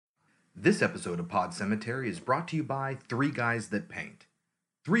This episode of Pod Cemetery is brought to you by Three Guys That Paint.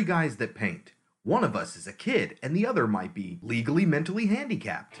 Three Guys That Paint. One of us is a kid, and the other might be legally mentally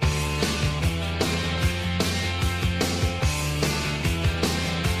handicapped.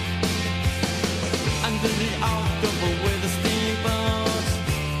 Under the October with the steamboats,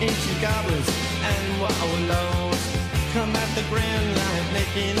 ancient goblins and wallows come at the grand light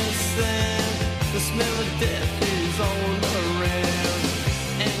making a sound. The smell of death is all around,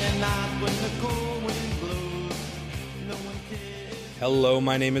 and at night when the cold wind blows, no one cares. Hello,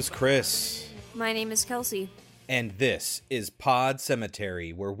 my name is Chris, My name is Kelsey. and this is Pod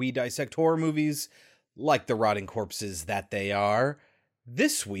Cemetery, where we dissect horror movies like the rotting corpses that they are.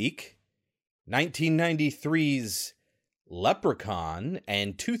 This week, 1993's Leprechaun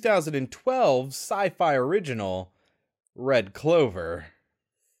and 2012's sci-fi original Red Clover.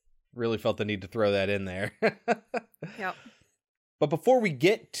 Really felt the need to throw that in there. Yep. But before we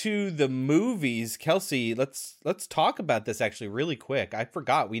get to the movies, Kelsey, let's talk about this actually really quick. I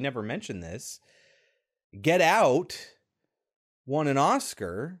forgot we never mentioned this. Get Out won an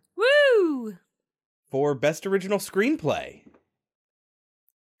Oscar Woo! for Best Original Screenplay.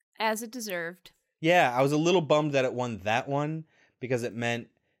 As it deserved. Yeah, I was a little bummed that it won that one because it meant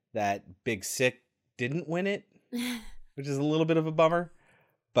that Big Sick didn't win it, which is a little bit of a bummer.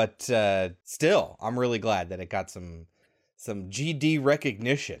 But still, I'm really glad that it got some GD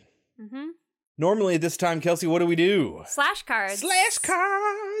recognition. Mm-hmm. Normally at this time, Kelsey, what do we do? Slash cards. Slash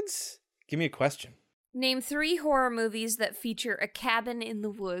cards! Give me a question. Name 3 horror movies that feature a cabin in the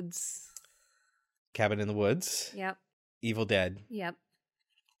woods. Cabin in the Woods. Yep. Evil Dead. Yep.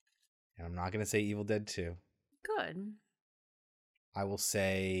 And I'm not going to say Evil Dead 2. Good. I will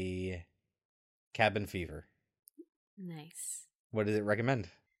say Cabin Fever. Nice. What does it recommend?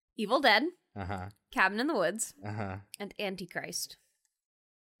 Evil Dead, Uh-huh. Cabin in the Woods, Uh-huh. and Antichrist.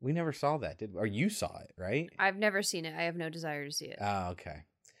 We never saw that, did we? Or you saw it, right? I've never seen it. I have no desire to see it. Oh, okay.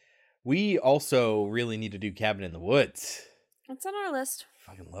 We also really need to do Cabin in the Woods. It's on our list.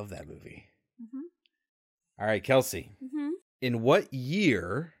 Fucking love that movie. Mm-hmm. All right, Kelsey. Mm-hmm. In what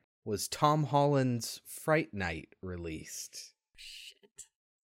year was Tom Holland's Fright Night released? Shit.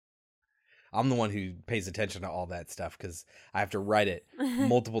 I'm the one who pays attention to all that stuff because I have to write it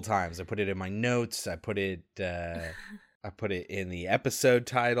multiple times. I put it in my notes. I put it in the episode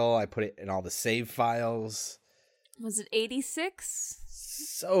title. I put it in all the save files. Was it 86?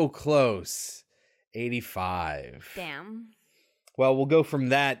 So close. 85. Damn. Well, we'll go from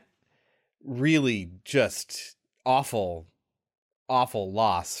that really just awful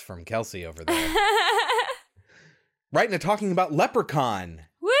loss from Kelsey over there. Right into talking about Leprechaun.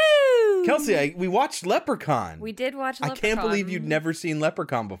 Woo! Kelsey, we watched Leprechaun. We did watch I Leprechaun. can't believe you'd never seen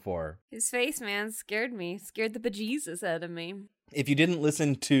Leprechaun before. His face, man, scared me. Scared the bejesus out of me. If you didn't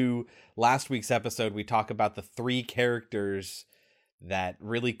listen to last week's episode, we talk about the 3 characters that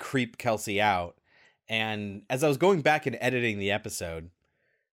really creep Kelsey out. And as I was going back and editing the episode,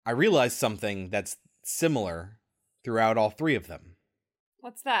 I realized something that's similar throughout all 3 of them.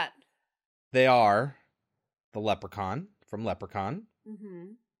 What's that? They are the Leprechaun from Leprechaun,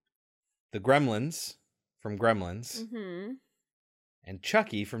 Mm-hmm. the Gremlins from Gremlins, Mm-hmm. and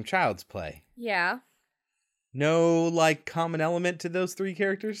Chucky from Child's Play. Yeah. No, common element to those 3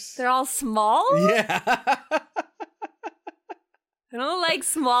 characters? They're all small? Yeah. I don't like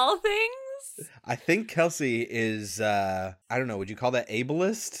small things. I think Kelsey is, I don't know, would you call that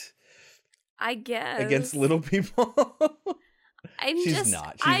ableist I guess. against little people? She's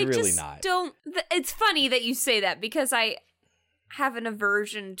not. She's really not. It's funny that you say that because I have an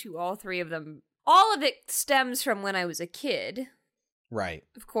aversion to all 3 of them. All of it stems from when I was a kid, Right.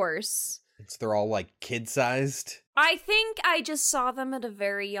 of course. They're all kid-sized. I think I just saw them at a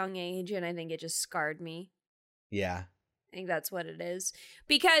very young age and I think it just scarred me. Yeah. I think that's what it is.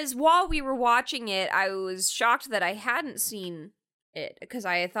 Because while we were watching it, I was shocked that I hadn't seen it because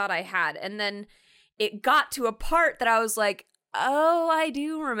I thought I had. And then it got to a part that I was like, oh, I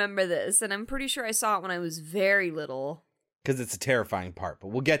do remember this. And I'm pretty sure I saw it when I was very little. Because it's a terrifying part, but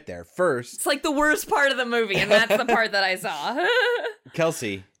we'll get there. First, It's like the worst part of the movie, and that's the part that I saw.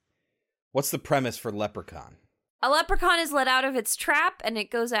 Kelsey, what's the premise for Leprechaun? A leprechaun is let out of its trap, and it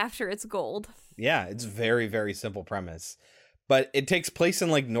goes after its gold. Yeah, it's very, very simple premise. But it takes place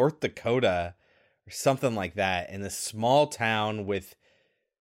in North Dakota or something like that, in this small town with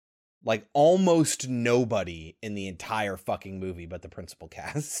almost nobody in the entire fucking movie but the principal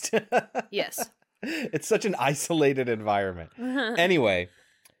cast. Yes. It's such an isolated environment. Anyway,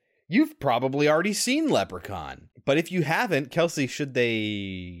 you've probably already seen Leprechaun. But if you haven't, Kelsey, should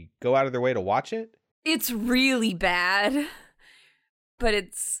they go out of their way to watch it? It's really bad, but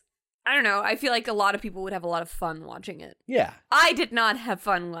it's I don't know. I feel like a lot of people would have a lot of fun watching it. Yeah. I did not have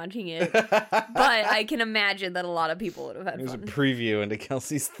fun watching it, but I can imagine that a lot of people would have had Here's a fun. preview into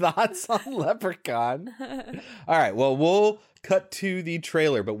Kelsey's thoughts on Leprechaun. All right, well, we'll cut to the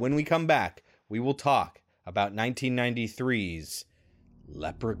trailer, but when we come back, we will talk about 1993's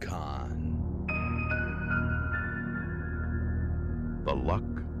Leprechaun. The luck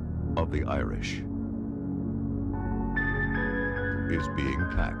of the Irish is being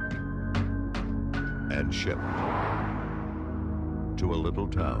packed and shipped to a little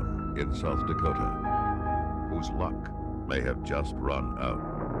town in South Dakota whose luck may have just run out.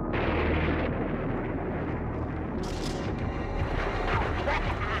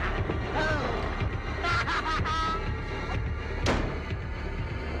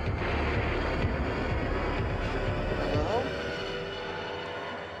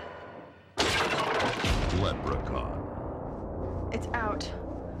 Leprechaun. It's out.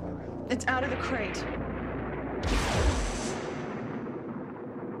 It's out of the crate.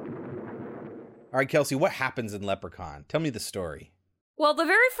 All right, Kelsey, what happens in Leprechaun? Tell me the story. Well, the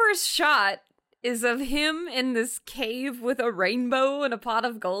very first shot is of him in this cave with a rainbow and a pot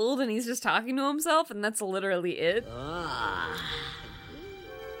of gold, and he's just talking to himself, and that's literally it.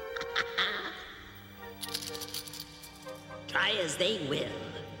 Try as they will,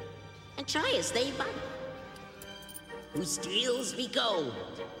 and try as they might. Who steals me gold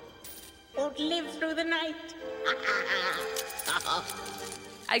won't live through the night.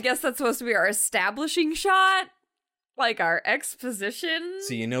 I guess that's supposed to be our establishing shot? Like our exposition?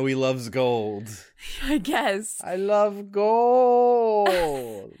 So you know he loves gold. I guess. I love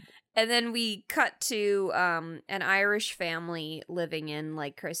gold. And then we cut to an Irish family living in,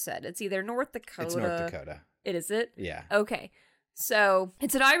 like Chris said, it's either North Dakota. It's North Dakota. It is it? Yeah. Okay. So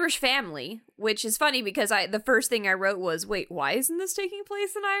it's an Irish family, which is funny because the first thing I wrote was, wait, why isn't this taking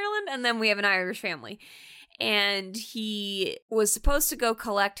place in Ireland? And then we have an Irish family. And he was supposed to go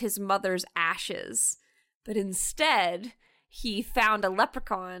collect his mother's ashes, but instead he found a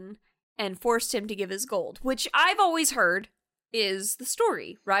leprechaun and forced him to give his gold, which I've always heard is the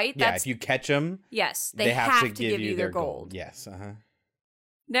story, right? Yeah, if you catch them, yes, they have to give you their gold. Yes,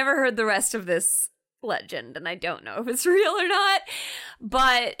 Never heard the rest of this legend, and I don't know if it's real or not,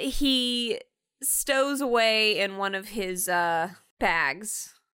 but he stows away in one of his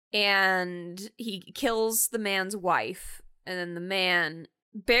bags, and he kills the man's wife, and then the man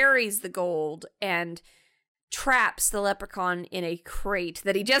buries the gold and traps the leprechaun in a crate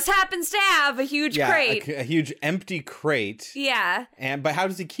that he just happens to have, a huge crate. A huge empty crate. Yeah. But how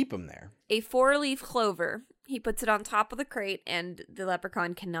does he keep him there? A 4-leaf clover. He puts it on top of the crate, and the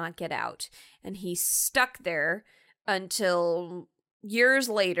leprechaun cannot get out. And he's stuck there until years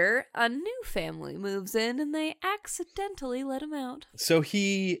later, a new family moves in, and they accidentally let him out. So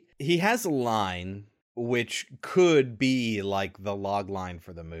he has a line which could be like the log line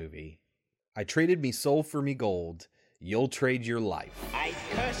for the movie. I traded me soul for me gold. You'll trade your life. I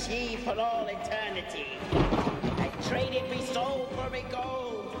curse ye for all eternity. I traded me soul for me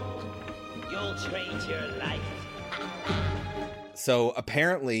gold. You'll trade your life. So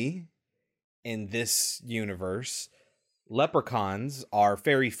apparently, in this universe, leprechauns are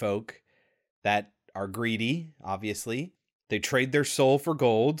fairy folk that are greedy, obviously. They trade their soul for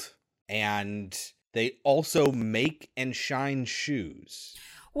gold, and they also make and shine shoes.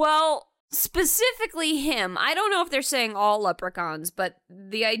 Well, specifically him. I don't know if they're saying all leprechauns, but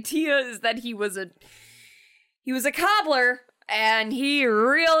the idea is that he was a cobbler, and he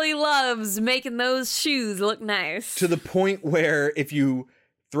really loves making those shoes look nice. To the point where if you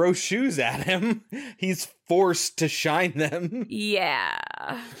throw shoes at him, he's forced to shine them. Yeah.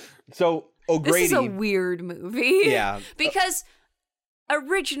 So O'Grady... This is a weird movie. Yeah. Because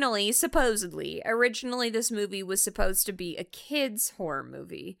originally this movie was supposed to be a kid's horror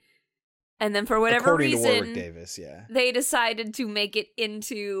movie. And then for whatever According reason, to Warwick Davis, yeah, they decided to make it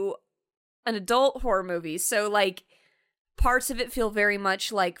into an adult horror movie. So, like, parts of it feel very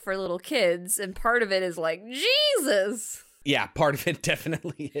much like for little kids, and part of it is like, Jesus! Yeah, part of it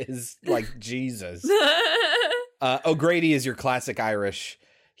definitely is like Jesus. O'Grady is your classic Irish.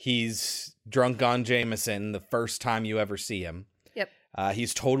 He's drunk on Jameson the first time you ever see him. Yep.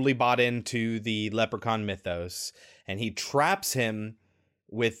 He's totally bought into the leprechaun mythos, and he traps him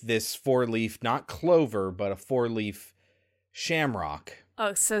with this 4-leaf, not clover, but a 4-leaf shamrock.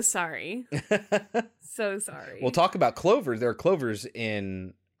 Oh, so sorry. So sorry. We'll talk about clovers. There are clovers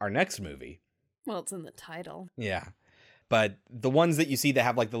in our next movie. Well, it's in the title. Yeah. But the ones that you see that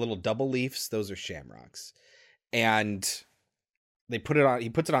have like the little double leaves, those are shamrocks. And he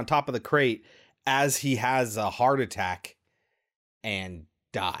puts it on top of the crate as he has a heart attack and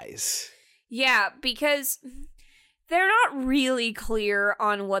dies. Yeah, because they're not really clear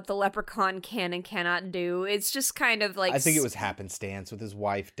on what the leprechaun can and cannot do. It's just kind of like... I think it was happenstance with his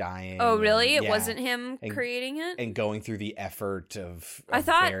wife dying. Oh, really? and- It yeah, wasn't him and- creating it? and going through the effort of I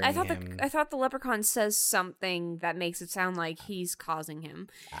thought him. I thought the leprechaun says something that makes it sound like he's causing him.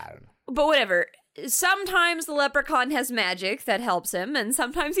 I don't know. But whatever. Sometimes the leprechaun has magic that helps him, and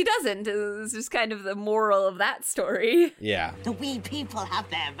sometimes he doesn't. It's just kind of the moral of that story. Yeah. The wee people have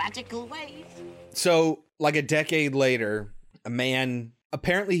their magical ways. So, like a decade later, a man,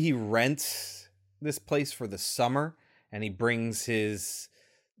 apparently he rents this place for the summer, and he brings his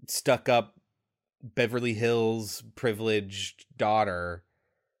stuck-up Beverly Hills privileged daughter,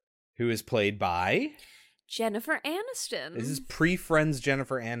 who is played by... Jennifer Aniston. This is pre-Friends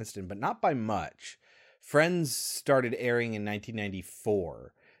Jennifer Aniston, but not by much. Friends started airing in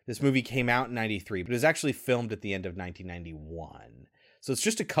 1994. This movie came out in 93, but it was actually filmed at the end of 1991. So it's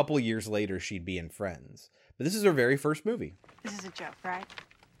just a couple years later she'd be in Friends. But this is her very first movie. This is a joke, right?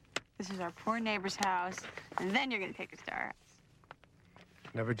 This is our poor neighbor's house, and then you're gonna take us to our house.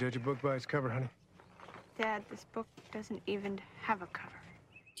 Never judge a book by its cover, honey. Dad, this book doesn't even have a cover.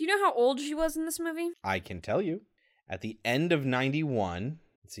 Do you know how old she was in this movie? I can tell you. At the end of 91,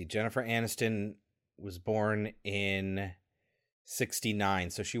 let's see, Jennifer Aniston was born in 69,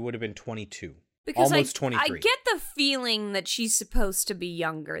 so she would have been 22. Because Almost I 23. get the feeling that she's supposed to be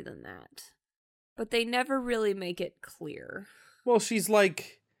younger than that. But they never really make it clear. Well, she's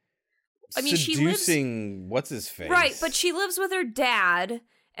like I mean, she lives- seducing what's-his-face. Right, but she lives with her dad,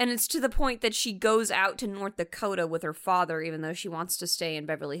 and it's to the point that she goes out to North Dakota with her father, even though she wants to stay in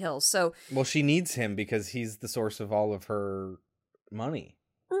Beverly Hills. So, Well, she needs him because he's the source of all of her money.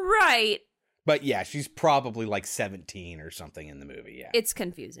 right, But yeah, she's probably like 17 or something in the movie, yeah. it's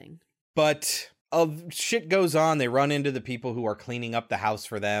confusing. But shit goes on. They run into the people who are cleaning up the house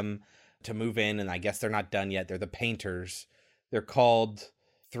for them to move in, and I guess they're not done yet. They're the painters. They're called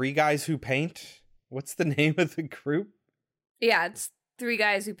Three Guys Who Paint. What's the name of the group? Yeah, it's three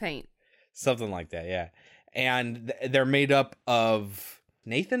guys who paint. Something like that, yeah. And they're made up of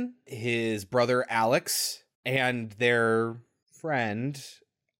Nathan, his brother Alex, and their friend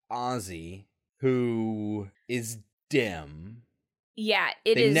Ozzy, who is dim. Yeah,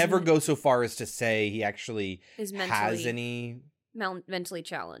 They never go so far as to say he actually is has mentally any. mentally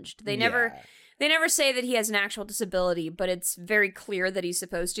challenged. They Yeah. never say that he has an actual disability, but it's very clear that he's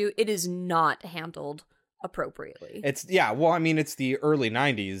supposed to. It is not handled appropriately. It's well, I mean, it's the early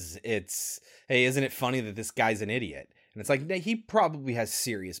 90s. It's, hey, isn't it funny that this guy's an idiot? And it's like, nah, he probably has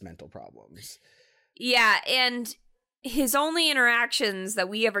serious mental problems. Yeah, and his only interactions that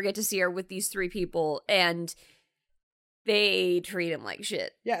we ever get to see are with these three people, and they treat him like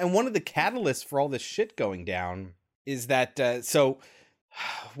shit. Yeah, and one of the catalysts for all this shit going down is that, so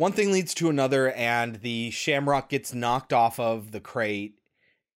one thing leads to another, and the shamrock gets knocked off of the crate,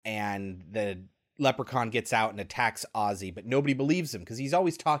 and the leprechaun gets out and attacks Ozzy, but nobody believes him because he's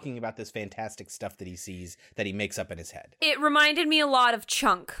always talking about this fantastic stuff that he sees that he makes up in his head. It reminded me a lot of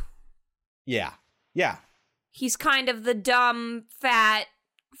Chunk. Yeah. Yeah. He's kind of the dumb, fat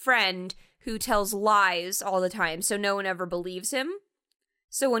friend who tells lies all the time, so no one ever believes him.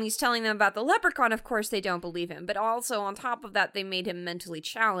 So when he's telling them about the leprechaun, of course they don't believe him. But also, on top of that, they made him mentally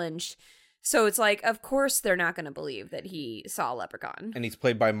challenged. So it's like, of course they're not going to believe that he saw a leprechaun. And he's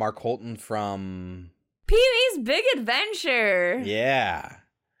played by Mark Holton from... Pee-wee's Big Adventure! Yeah.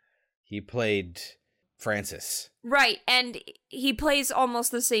 He played Francis. Right, and he plays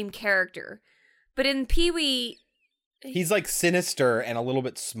almost the same character. But in Pee-wee... He's like sinister and a little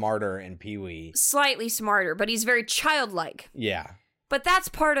bit smarter in Pee-wee. Slightly smarter, but he's very childlike. Yeah. But that's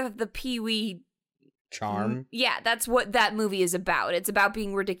part of the Pee-wee... Charm. Yeah, that's what that movie is about. It's about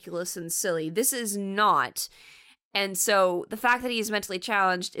being ridiculous and silly. This is not. And so the fact that he is mentally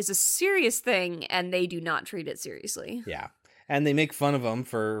challenged is a serious thing, and they do not treat it seriously. Yeah. And they make fun of him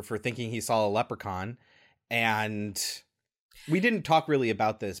for thinking he saw a leprechaun. And we didn't talk really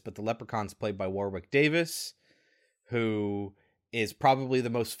about this, but the leprechaun's played by Warwick Davis, who is probably the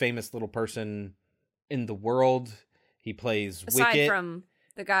most famous little person in the world. He plays Aside Wicket. from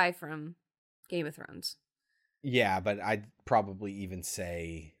the guy from Game of Thrones. Yeah, but I'd probably even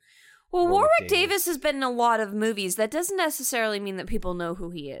say... Well, Warwick Warwick Davis has been in a lot of movies. That doesn't necessarily mean that people know who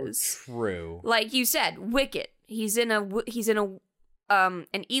he is. True. Like you said, Wicket. He's in an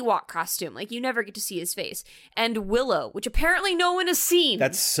Ewok costume. Like, you never get to see his face. And Willow, which apparently no one has seen.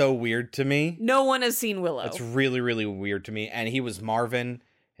 That's so weird to me. No one has seen Willow. That's really, really weird to me. And he was Marvin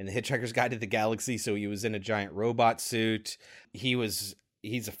in The Hitchhiker's Guide to the Galaxy, so he was in a giant robot suit. He's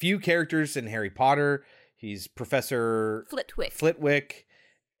a few characters in Harry Potter. He's Professor Flitwick. Flitwick.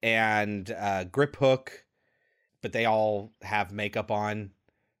 and Grip Hook, but they all have makeup on.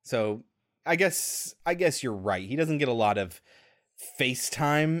 So I guess you're right. He doesn't get a lot of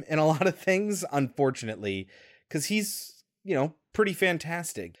FaceTime in a lot of things, unfortunately, because he's, pretty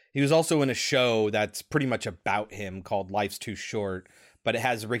fantastic. He was also in a show that's pretty much about him called Life's Too Short, but it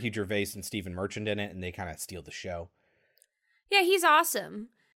has Ricky Gervais and Stephen Merchant in it, and they kind of steal the show. Yeah, he's awesome.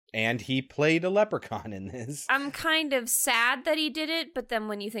 And he played a leprechaun in this. I'm kind of sad that he did it, but then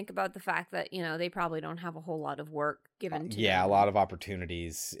when you think about the fact that, they probably don't have a whole lot of work given to them. Yeah, a lot of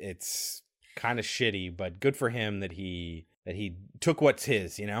opportunities. It's kind of shitty, but good for him that he took what's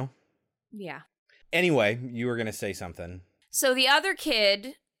his, Yeah. Anyway, you were going to say something. So the other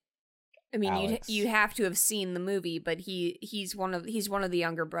kid, I mean, Alex. you have to have seen the movie, but he's one of the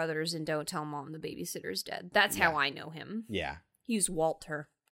younger brothers in Don't Tell Mom the Babysitter's Dead. That's how I know him. Yeah. He's Walter.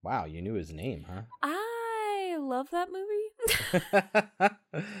 Wow, you knew his name, huh? I love that movie.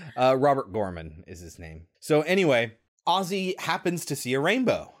 Robert Gorman is his name. So anyway, Ozzy happens to see a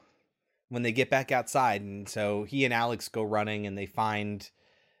rainbow when they get back outside, and so he and Alex go running and they find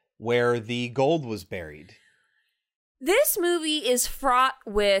where the gold was buried. This movie is fraught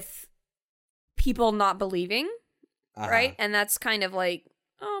with people not believing, right? And that's kind of like,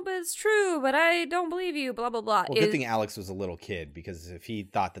 oh, but it's true, but I don't believe you, blah, blah, blah. Well, good thing Alex was a little kid, because if he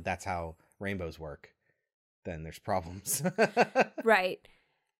thought that that's how rainbows work, then there's problems. Right.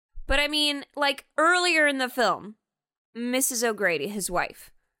 But I mean, like, earlier in the film, Mrs. O'Grady, his wife,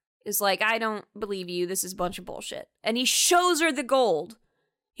 is like, I don't believe you, this is a bunch of bullshit. And he shows her the gold.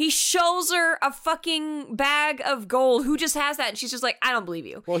 He shows her a fucking bag of gold. Who just has that? And she's just like, I don't believe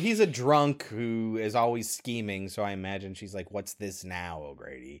you. Well, he's a drunk who is always scheming, so I imagine she's like, what's this now,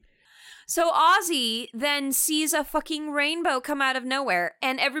 O'Grady? So Ozzy then sees a fucking rainbow come out of nowhere,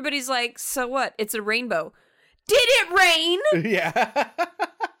 and everybody's like, so what? It's a rainbow. Did it rain? Yeah.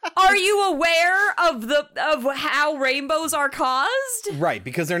 Are you aware of how rainbows are caused? Right,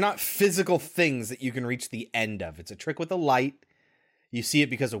 because they're not physical things that you can reach the end of. It's a trick with a light. You see it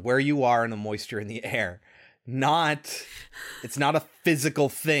because of where you are and the moisture in the air. It's not a physical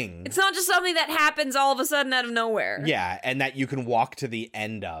thing. It's not just something that happens all of a sudden out of nowhere. Yeah, and that you can walk to the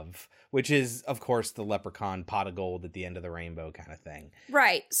end of, which is, of course, the leprechaun pot of gold at the end of the rainbow kind of thing.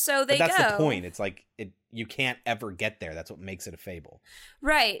 Right, so they but that's go. the point. It's like, you can't ever get there. That's what makes it a fable.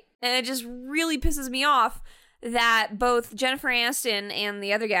 Right, and it just really pisses me off that both Jennifer Aniston and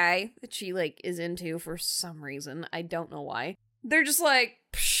the other guy that she, is into for some reason, I don't know why, they're just like,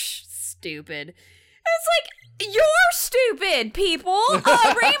 psh, stupid. It's like, you're stupid, people.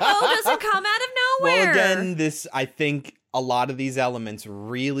 A rainbow doesn't come out of nowhere. Well, again, I think a lot of these elements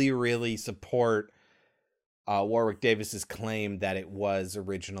really, really support Warwick Davis's claim that it was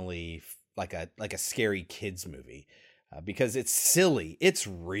originally like a scary kids movie, because it's silly. It's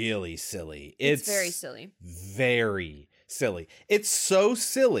really silly. It's very silly. Very silly. It's so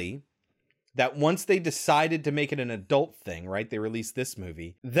silly that once they decided to make it an adult thing, right, they released this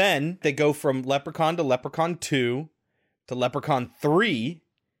movie. Then they go from Leprechaun to Leprechaun 2 to Leprechaun 3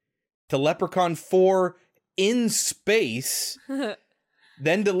 to Leprechaun 4 in space,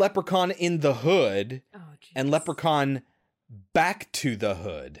 then to Leprechaun in the Hood, and Leprechaun Back to the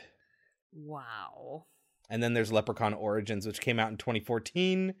Hood. Wow. And then there's Leprechaun Origins, which came out in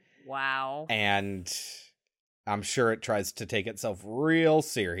 2014. Wow. And I'm sure it tries to take itself real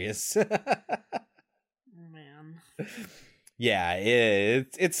serious. Man. Yeah,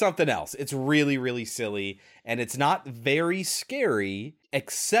 it's something else. It's really, really silly. And it's not very scary,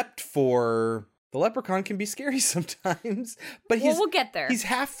 except for the leprechaun can be scary sometimes. But we'll get there. He's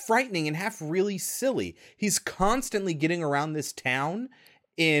half frightening and half really silly. He's constantly getting around this town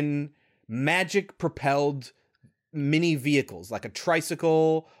in magic-propelled mini vehicles, like a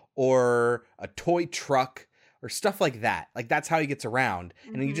tricycle or a toy truck, or stuff like that. Like, that's how he gets around.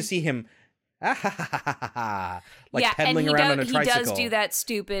 Mm-hmm. And you just see him pedaling around on a tricycle. He does do that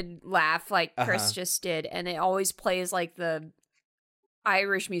stupid laugh like Chris just did, and it always plays like the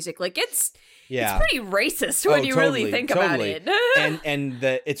Irish music. Like, it's pretty racist when you really think about it. and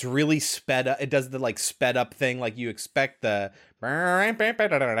it's really sped up. It does the sped up thing like you expect the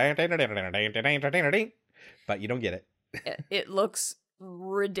but you don't get it. It looks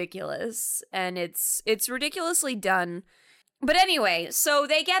ridiculous, and it's ridiculously done. But anyway, so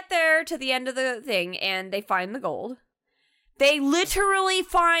they get there to the end of the thing and they find the gold. They literally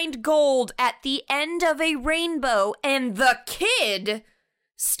find gold at the end of a rainbow, and the kid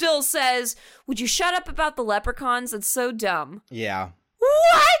still says, "Would you shut up about the leprechauns? That's so dumb." Yeah.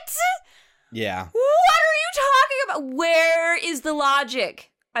 What? Yeah. What are you talking about? Where is the logic?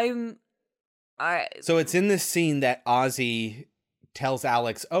 So it's in this scene that Ozzy tells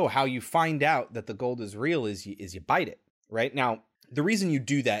Alex, oh, how you find out that the gold is real is you bite it, right? Now, the reason you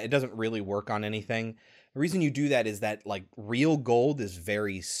do that, it doesn't really work on anything. The reason you do that is that, like, real gold is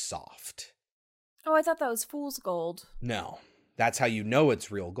very soft. Oh, I thought that was fool's gold. No, that's how you know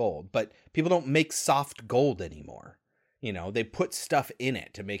it's real gold. But people don't make soft gold anymore. You know, they put stuff in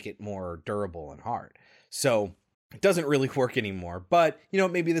it to make it more durable and hard. So it doesn't really work anymore. But, you know,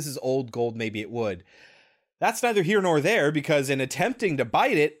 maybe this is old gold, maybe it would. That's neither here nor there, because in attempting to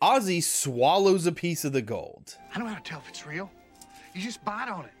bite it, Ozzy swallows a piece of the gold. I don't know how to tell if it's real. You just bite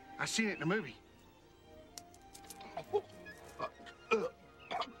on it. I seen it in the movie.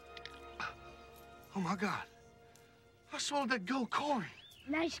 Oh my God. I swallowed that gold coin.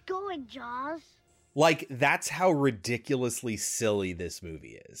 Nice going, Jaws. Like, that's how ridiculously silly this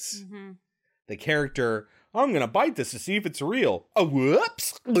movie is. Mm-hmm. The character, I'm going to bite this to see if it's real. Oh,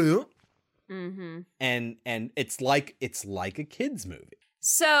 whoops. Mm-hmm. And it's like a kid's movie.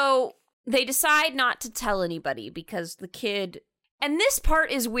 So they decide not to tell anybody because the kid... And this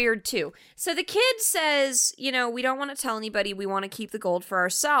part is weird, too. So the kid says, you know, we don't want to tell anybody. We want to keep the gold for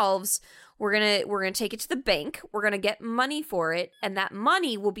ourselves. We're gonna take it to the bank. We're going to get money for it. And that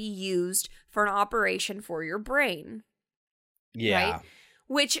money will be used for an operation for your brain. Yeah. Right?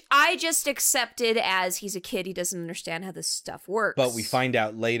 Which I just accepted as he's a kid. He doesn't understand how this stuff works. But we find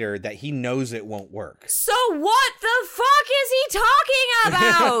out later that he knows it won't work. So what the fuck is he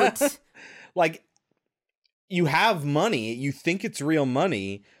talking about? Like, you have money. You think it's real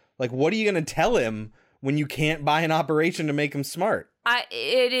money. Like, what are you going to tell him when you can't buy an operation to make him smart?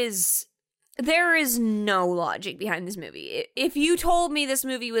 There is no logic behind this movie. If you told me this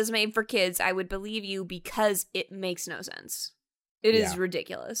movie was made for kids, I would believe you because it makes no sense. It is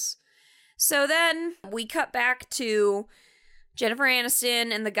ridiculous. So then we cut back to Jennifer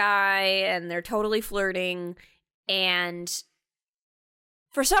Aniston and the guy, and they're totally flirting. And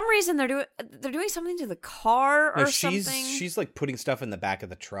for some reason, they're doing something to the car or something. She's like putting stuff in the back of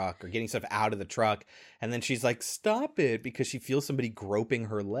the truck or getting stuff out of the truck. And then she's like, stop it, because she feels somebody groping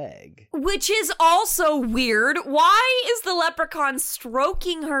her leg. Which is also weird. Why is the leprechaun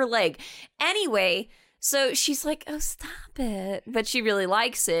stroking her leg? Anyway, so she's like, oh, stop it. But she really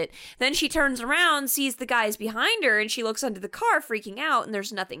likes it. Then she turns around, sees the guys behind her, and she looks under the car freaking out, and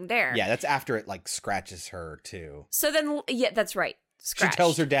there's nothing there. Yeah, that's after it like scratches her too. So then, yeah, that's right. Scratched. She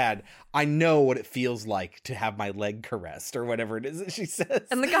tells her dad, I know what it feels like to have my leg caressed, or whatever it is that she says.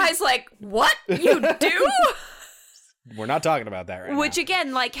 And the guy's like, what? You do? We're not talking about that right now. Which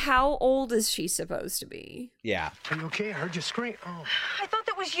again, like, how old is she supposed to be? Yeah. Are you okay? I heard you scream. Oh. I thought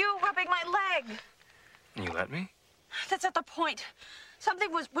that was you rubbing my leg. You let me? That's not the point.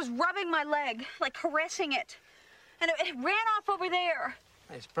 Something was rubbing my leg, like caressing it. And it ran off over there.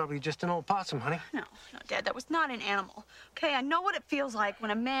 It's probably just an old possum, honey. No, Dad, that was not an animal. Okay, I know what it feels like when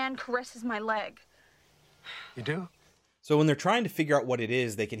a man caresses my leg. You do? So when they're trying to figure out what it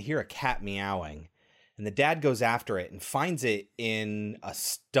is, they can hear a cat meowing. And the dad goes after it and finds it in a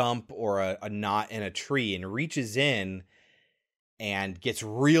stump or a knot in a tree and reaches in and gets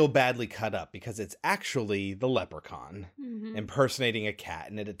real badly cut up because it's actually the leprechaun impersonating a cat,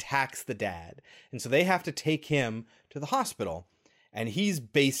 and it attacks the dad. And so they have to take him to the hospital. And he's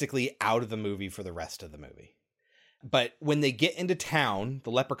basically out of the movie for the rest of the movie. But when they get into town,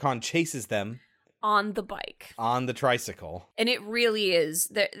 the leprechaun chases them. On the bike. On the tricycle. And it really is,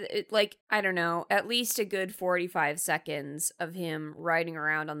 like, I don't know, at least a good 45 seconds of him riding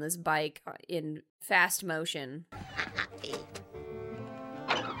around on this bike in fast motion.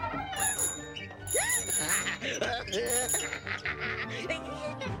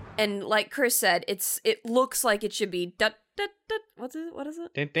 And like Chris said, it looks like it should be what is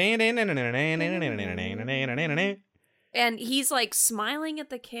it? And he's like smiling at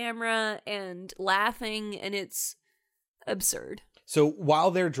the camera and laughing, and it's absurd. So while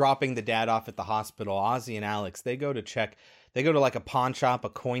they're dropping the dad off at the hospital, Ozzy and Alex, they go to like a pawn shop, a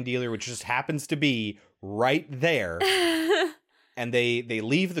coin dealer, which just happens to be right there. And they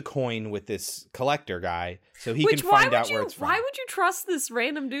leave the coin with this collector guy so he can find out where it's from. Why would you trust this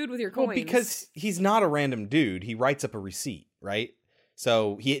random dude with your coins? Well, because he's not a random dude. He writes up a receipt, right?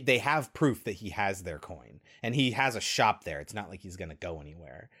 So they have proof that he has their coin. And he has a shop there. It's not like he's going to go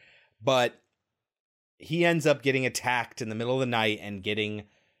anywhere. But he ends up getting attacked in the middle of the night and getting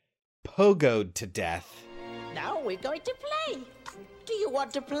pogoed to death. Now we're going to play. Do you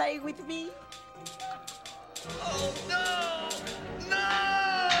want to play with me? Oh, no!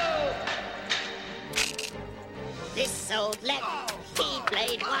 No! This old leg, he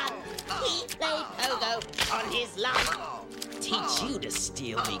played one. He played pogo on his lung. Teach you to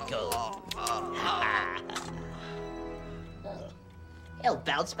steal me gold. He'll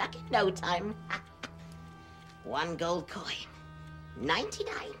bounce back in no time. 1 gold coin.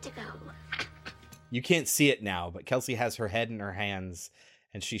 99 to go. You can't see it now, but Kelsey has her head in her hands,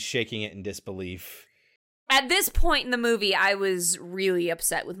 and she's shaking it in disbelief. At this point in the movie, I was really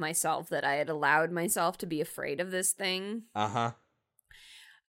upset with myself that I had allowed myself to be afraid of this thing. Uh-huh.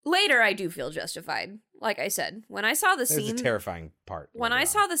 Later, I do feel justified. Like I said, when I saw the There's scene... a terrifying part. When I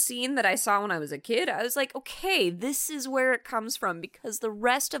saw the scene that I saw when I was a kid, I was like, okay, this is where it comes from, because the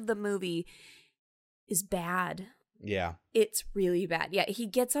rest of the movie is bad. Yeah. It's really bad. Yeah, he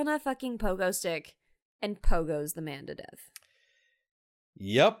gets on a fucking pogo stick and pogos the man to death.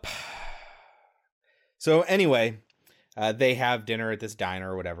 Yep. So anyway, they have dinner at this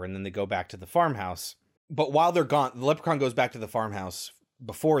diner or whatever, and then they go back to the farmhouse. But while they're gone, the leprechaun goes back to the farmhouse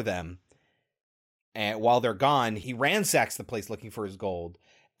before them. And while they're gone, he ransacks the place looking for his gold,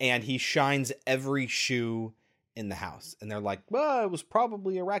 and he shines every shoe in the house. And they're like, well, it was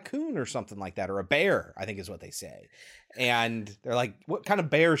probably a raccoon or something like that, or a bear, I think is what they say. And they're like, what kind of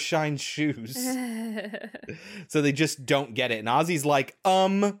bear shines shoes? So they just don't get it. And Ozzy's like,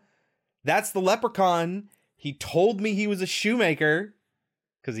 that's the leprechaun. He told me he was a shoemaker.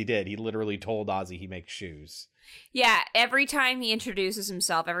 Because he did. He literally told Ozzy he makes shoes. Yeah, every time he introduces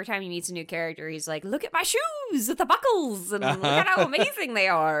himself, every time he meets a new character, he's like, look at my shoes with the buckles, and look at how amazing they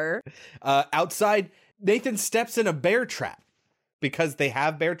are. Outside, Nathan steps in a bear trap because they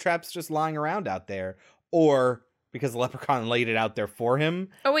have bear traps just lying around out there, or because the leprechaun laid it out there for him.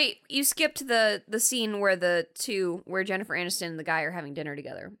 Oh, wait, you skipped the scene where where Jennifer Aniston and the guy are having dinner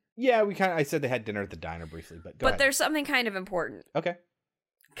together. Yeah, I said they had dinner at the diner briefly, but go ahead. There's something kind of important. Okay.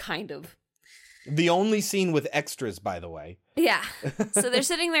 Kind of. The only scene with extras, by the way. Yeah. So they're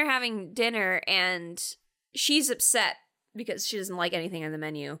sitting there having dinner, and she's upset because she doesn't like anything on the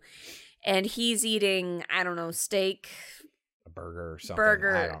menu. And he's eating, I don't know, steak. A burger or something.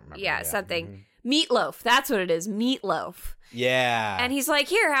 Burger. I don't remember. Yeah, something. Mm-hmm. Meatloaf. That's what it is. Meatloaf. Yeah. And he's like,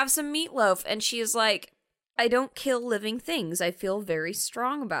 here, have some meatloaf. And she's like, I don't kill living things. I feel very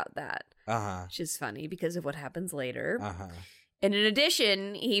strong about that. Uh-huh. Which is funny because of what happens later. Uh-huh. And in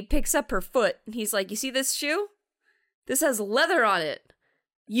addition, he picks up her foot, and he's like, you see this shoe? This has leather on it.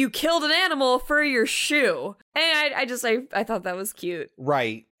 You killed an animal for your shoe. And I thought that was cute.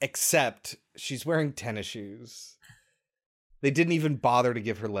 Right, except she's wearing tennis shoes. They didn't even bother to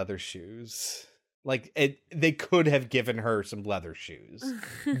give her leather shoes. Like, they could have given her some leather shoes,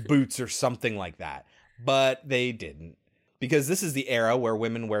 boots or something like that. But they didn't. Because this is the era where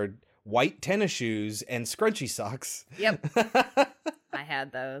women wear white tennis shoes and scrunchy socks. Yep. I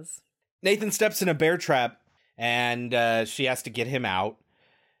had those. Nathan steps in a bear trap, and she has to get him out.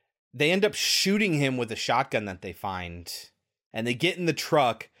 They end up shooting him with a shotgun that they find, and they get in the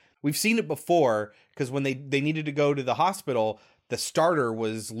truck. We've seen it before, because when they needed to go to the hospital, the starter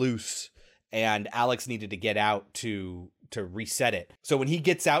was loose, and Alex needed to get out to reset it. So when he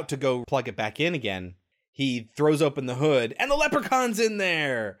gets out to go plug it back in again, he throws open the hood, and the leprechaun's in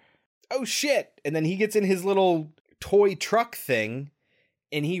there! Oh shit. And then he gets in his little toy truck thing,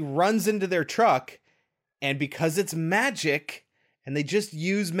 and he runs into their truck, and because it's magic, and they just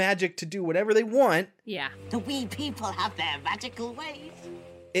use magic to do whatever they want. Yeah. The wee people have their magical ways.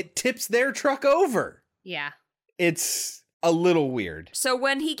 It tips their truck over. Yeah. It's a little weird. So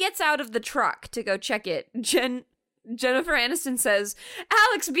when he gets out of the truck to go check it, Jennifer Aniston says,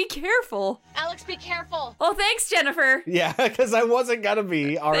 Alex, be careful. Alex, be careful. Oh, thanks, Jennifer. Yeah, because I wasn't going to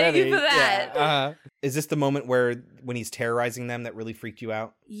be already. Thank you for that. Yeah, Is this the moment when he's terrorizing them that really freaked you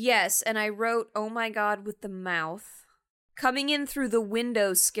out? Yes, and I wrote, oh my God, with the mouth. Coming in through the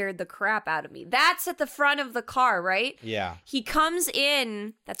window scared the crap out of me. That's at the front of the car, right? Yeah. He comes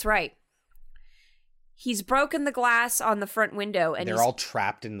in. That's right. He's broken the glass on the front window, and they're all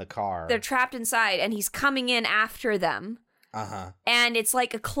trapped in the car. They're trapped inside, and he's coming in after them. Uh-huh. And it's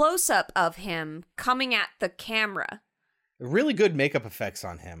like a close-up of him coming at the camera. Really good makeup effects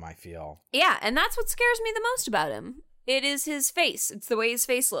on him, I feel. Yeah, and that's what scares me the most about him. It is his face. It's the way his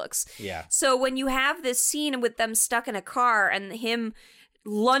face looks. Yeah. So when you have this scene with them stuck in a car and him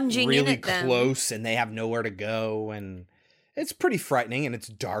lunging in at them. Really close, and they have nowhere to go, and it's pretty frightening, and it's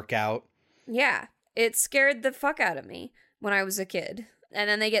dark out. Yeah. It scared the fuck out of me when I was a kid. And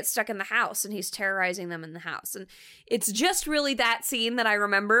then they get stuck in the house, and he's terrorizing them in the house. And it's just really that scene that I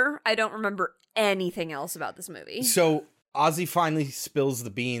remember. I don't remember anything else about this movie. So Ozzy finally spills the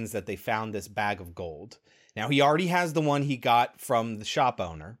beans that they found this bag of gold. Now, he already has the one he got from the shop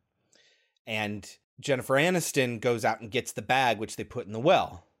owner. And Jennifer Aniston goes out and gets the bag, which they put in the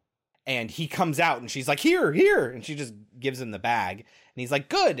well. And he comes out, and she's like, here. And she just gives him the bag. And he's like,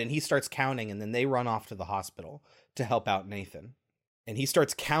 good. And he starts counting, and then they run off to the hospital to help out Nathan. And he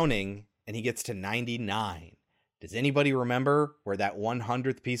starts counting, and he gets to 99. Does anybody remember where that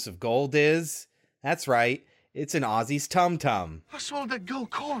 100th piece of gold is? That's right. It's in Ozzy's tum-tum. I swallowed that gold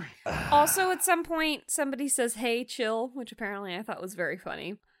coin. Also, at some point, somebody says, "Hey, chill," which apparently I thought was very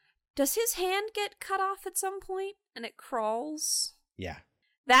funny. Does his hand get cut off at some point and it crawls? Yeah.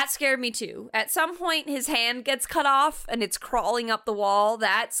 That scared me too. At some point, his hand gets cut off and it's crawling up the wall.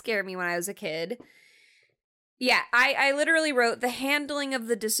 That scared me when I was a kid. Yeah, I literally wrote, the handling of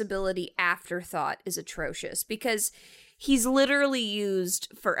the disability afterthought is atrocious because he's literally used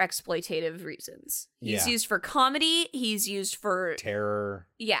for exploitative reasons. He's used for comedy. He's used for terror.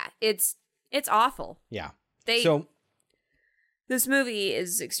 Yeah, it's awful. Yeah. This movie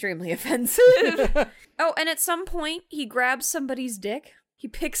is extremely offensive. Oh, and at some point, he grabs somebody's dick. He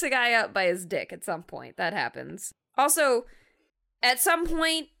picks a guy up by his dick at some point. That happens. Also, at some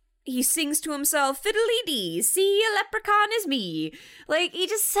point, he sings to himself, "Fiddly-dee, see, a leprechaun is me." Like, he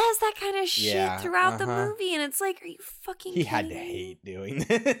just says that kind of shit throughout the movie, and it's like, are you fucking He kidding had to me? hate doing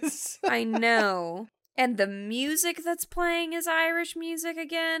this. I know. And the music that's playing is Irish music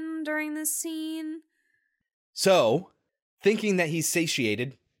again during this scene. So, thinking that he's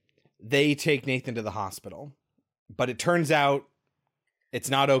satiated, they take Nathan to the hospital. But it turns out it's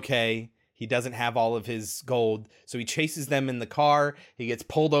not okay. He doesn't have all of his gold. So he chases them in the car. He gets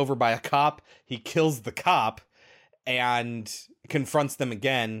pulled over by a cop. He kills the cop and confronts them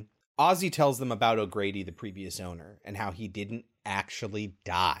again. Ozzy tells them about O'Grady, the previous owner, and how he didn't actually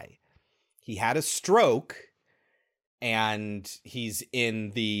die. He had a stroke and he's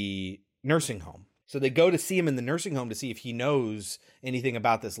in the nursing home. So they go to see him in the nursing home to see if he knows anything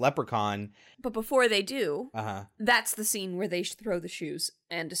about this leprechaun. But before they do, Uh-huh. that's the scene where they throw the shoes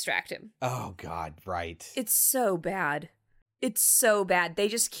and distract him. Oh, God, right. It's so bad. It's so bad. They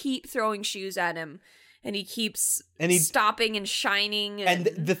just keep throwing shoes at him, and he keeps stopping and shining. And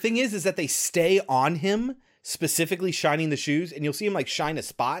the thing is that they stay on him, specifically shining the shoes, and you'll see him, like, shine a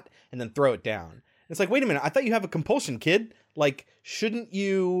spot and then throw it down. It's like, wait a minute, I thought you have a compulsion, kid. Like, shouldn't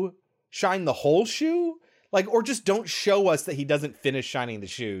you shine the whole shoe? Like, or just don't show us that he doesn't finish shining the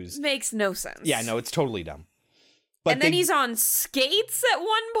shoes. Makes no sense. Yeah, no, it's totally dumb. But and then he's on skates at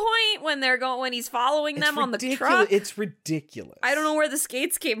one point when he's following them on the truck. It's ridiculous. I don't know where the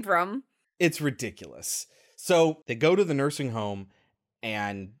skates came from. It's ridiculous. So they go to the nursing home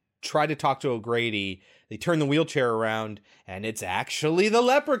and try to talk to O'Grady. They turn the wheelchair around, and it's actually the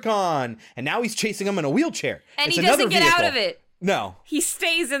leprechaun. And now he's chasing him in a wheelchair. And It's he doesn't another get out vehicle. of it. No. He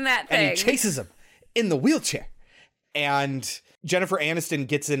stays in that thing. And he chases him in the wheelchair. And Jennifer Aniston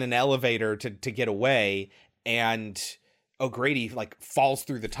gets in an elevator to get away, and O'Grady, like, falls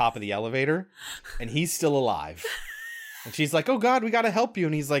through the top of the elevator, and he's still alive. And she's like, "Oh, God, we got to help you."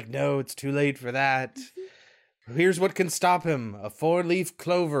 And he's like, "No, it's too late for that. Here's what can stop him. A 4-leaf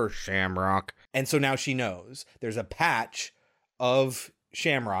clover, shamrock." And so now she knows. There's a patch of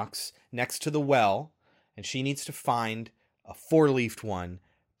shamrocks next to the well, and she needs to find a 4-leafed one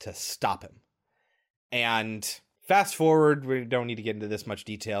to stop him. And fast forward, we don't need to get into this much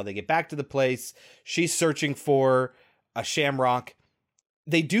detail. They get back to the place. She's searching for a shamrock.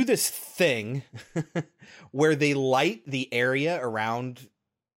 They do this thing where they light the area around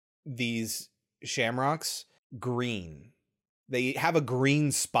these shamrocks green. They have a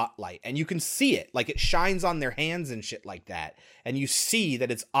green spotlight, and you can see it. Like, it shines on their hands and shit like that. And you see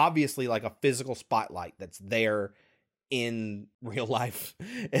that it's obviously like a physical spotlight that's there in real life.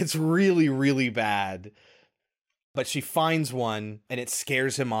 It's really, really bad. But she finds one, and it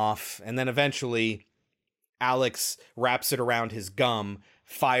scares him off. And then eventually, Alex wraps it around his gum,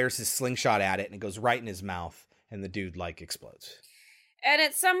 fires his slingshot at it, and it goes right in his mouth. And the dude, like, explodes. And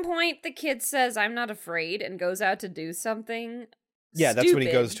at some point, the kid says, "I'm not afraid," and goes out to do something. Yeah, that's when he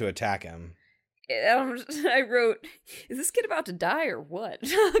stupid. goes to attack him. I wrote, is this kid about to die or what?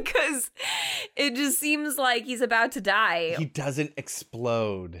 Because it just seems like he's about to die. He doesn't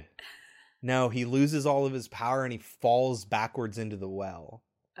explode. No, he loses all of his power and he falls backwards into the well.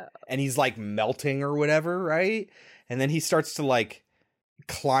 And he's like melting or whatever, right? And then he starts to like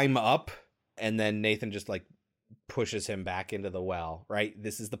climb up, and then Nathan just like pushes him back into the well, right?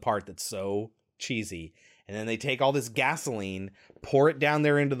 This is the part that's so cheesy. And then they take all this gasoline, pour it down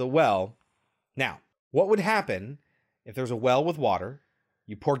there into the well. Now, what would happen if there's a well with water,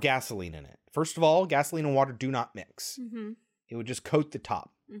 you pour gasoline in it? First of all, gasoline and water do not mix. Mm-hmm. It would just coat the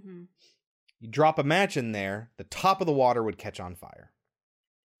top. Mm-hmm. You drop a match in there, the top of the water would catch on fire.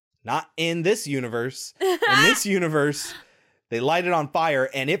 Not in this universe. In this universe, they light it on fire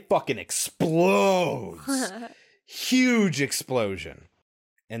and it fucking explodes. Huge explosion.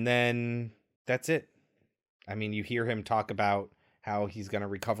 And then that's it. I mean, you hear him talk about how he's going to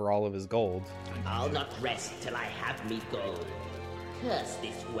recover all of his gold. I'll not rest till I have me gold. Curse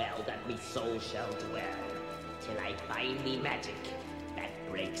this well that me soul shall dwell, till I find me magic that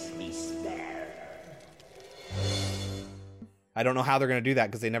breaks me spell. I don't know how they're going to do that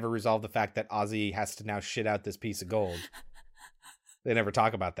because they never resolve the fact that Ozzy has to now shit out this piece of gold. They never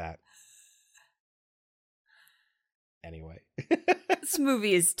talk about that. Anyway. This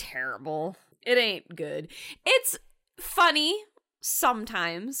movie is terrible. It ain't good. It's funny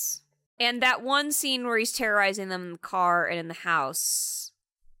sometimes. And that one scene where he's terrorizing them in the car and in the house,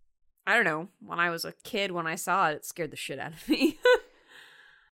 I don't know, when I was a kid, when I saw it, it scared the shit out of me.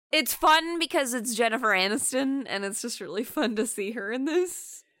 It's fun because it's Jennifer Aniston, and it's just really fun to see her in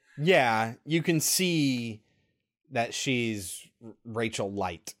this. Yeah, you can see that she's Rachel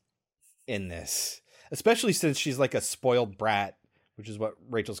Light in this, especially since she's like a spoiled brat, which is what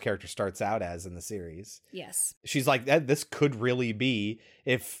Rachel's character starts out as in the series. Yes. She's like, this could really be,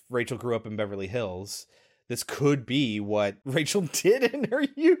 if Rachel grew up in Beverly Hills, this could be what Rachel did in her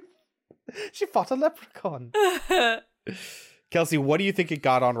youth. She fought a leprechaun. Kelsey, what do you think it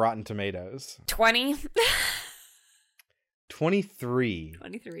got on Rotten Tomatoes? 20. 23.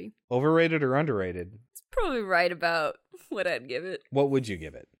 23. Overrated or underrated? It's probably right about what I'd give it. What would you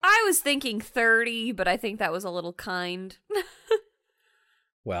give it? I was thinking 30, but I think that was a little kind.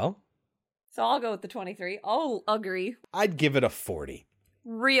 Well, so I'll go with the 23. I'll agree. I'd give it a 40.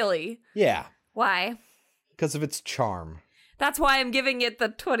 Really? Yeah. Why? Because of its charm. That's why I'm giving it the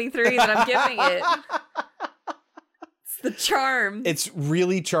 23 that I'm giving it. It's the charm. It's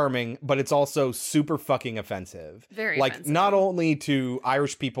really charming, but it's also super fucking offensive. Very offensive. Not only to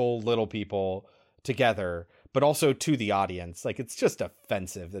Irish people, little people together, but also to the audience. Like, it's just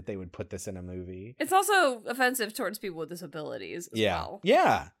offensive that they would put this in a movie. It's also offensive towards people with disabilities as well.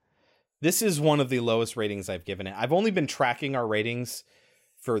 Yeah. This is one of the lowest ratings I've given it. I've only been tracking our ratings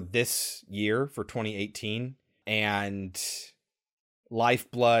for this year, for 2018, and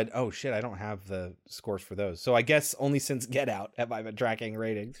Lifeblood. Oh shit, I don't have the scores for those. So I guess only since Get Out have I been tracking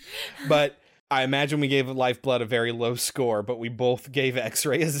ratings. But I imagine we gave Lifeblood a very low score, but we both gave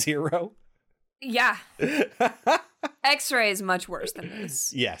X-Ray a 0. Yeah. X-Ray is much worse than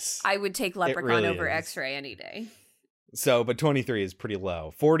this. Yes. I would take Leprechaun really over is. X-Ray any day. So, but 23 is pretty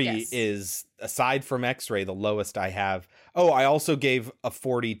low. 40 is, aside from X-Ray, the lowest I have. Oh, I also gave a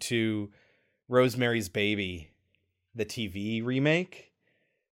 40 to Rosemary's Baby, the TV remake.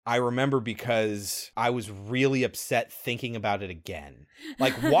 I remember because I was really upset thinking about it again.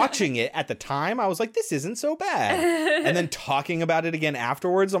 Like, watching it at the time, I was like, this isn't so bad. And then talking about it again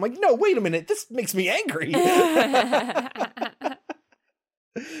afterwards, I'm like, no, wait a minute, this makes me angry.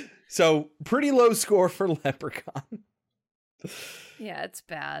 So, pretty low score for Leprechaun. Yeah, it's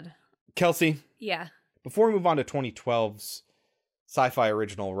bad. Kelsey. Yeah. Before we move on to 2012's sci-fi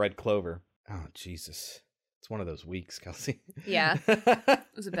original Red Clover. Oh, Jesus. It's one of those weeks, Kelsey. Yeah. It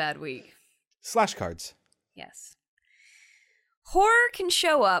was a bad week. Slash cards. Yes. Horror can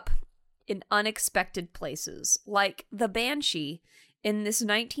show up in unexpected places, like the Banshee in this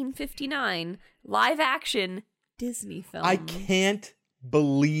 1959 live-action Disney film. I can't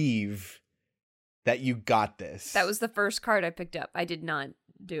believe that you got this. That was the first card I picked up. I did not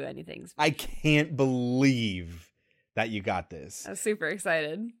do anything. I can't believe that you got this. I was super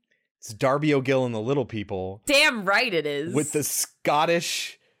excited. It's Darby O'Gill and the Little People. Damn right it is. With the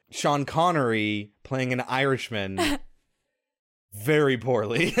Scottish Sean Connery playing an Irishman very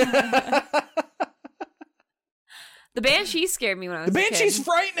poorly. The Banshee scared me when I was a kid. The Banshee's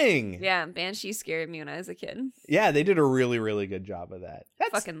frightening! Yeah, Banshee scared me when I was a kid. Yeah, they did a really, really good job of that.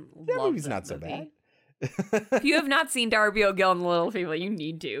 That movie's not so bad. If you have not seen Darby O'Gill and the Little People, you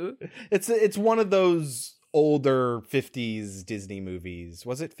need to. It's one of those older 50s Disney movies.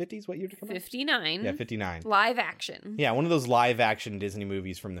 Was it 50s? What year did it come out? 59. Yeah, 59. Live action. Yeah, one of those live action Disney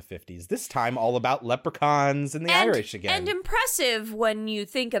movies from the 50s. This time all about leprechauns and the Irish again. And impressive when you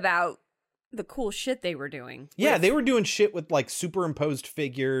think about the cool shit they were doing. Yeah, they were doing shit with like superimposed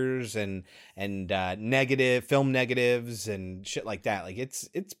figures and negative film negatives and shit like that. Like it's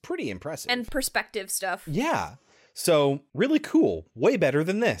pretty impressive. And perspective stuff. Yeah. So really cool. Way better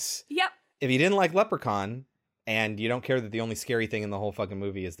than this. Yep. If you didn't like Leprechaun and you don't care that the only scary thing in the whole fucking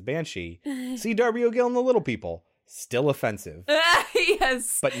movie is the Banshee, see Darby O'Gill and the Little People. Still offensive.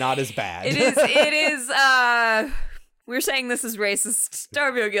 Yes. But not as bad. It is we're saying this is racist.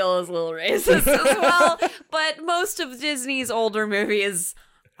 Darby O'Gill is a little racist as well, but most of Disney's older movies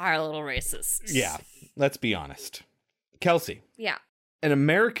are a little racist. Yeah, let's be honest. Kelsey. Yeah. An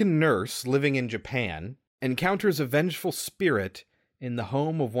American nurse living in Japan encounters a vengeful spirit in the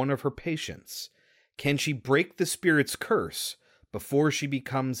home of one of her patients. Can she break the spirit's curse before she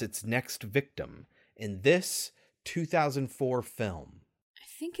becomes its next victim in this 2004 film? I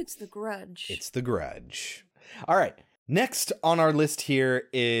think it's The Grudge. It's The Grudge. All right. Next on our list here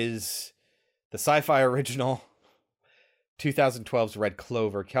is the sci-fi original 2012's Red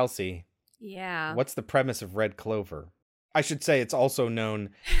Clover. Kelsey, Yeah. what's the premise of Red Clover? I should say it's also known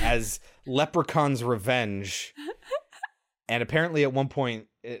as Leprechaun's Revenge. And apparently at one point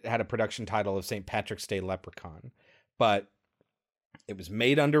it had a production title of St. Patrick's Day Leprechaun. But it was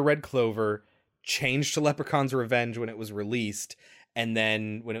made under Red Clover, changed to Leprechaun's Revenge when it was released, and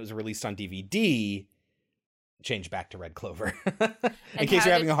then when it was released on DVD, changed back to Red Clover. In case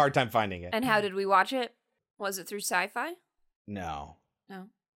you're having a hard time finding it. And how did we watch it? Was it through Sci-Fi? No.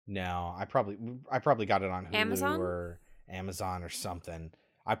 No. I probably got it on Hulu Amazon? or Amazon or something.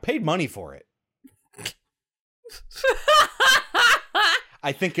 I paid money for it.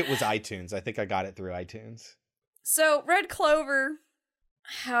 I think it was iTunes. I think I got it through iTunes. So, Red Clover,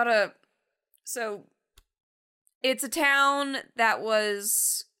 so it's a town that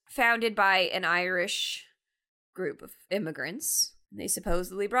was founded by an Irish group of immigrants. They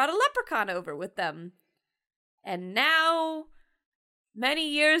supposedly brought a leprechaun over with them. And now, many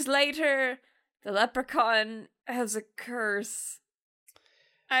years later, the leprechaun has a curse.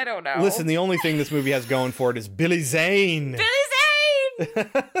 I don't know. Listen, the only thing this movie has going for it is Billy Zane. Billy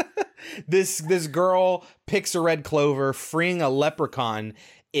Zane! This girl picks a red clover, freeing a leprechaun,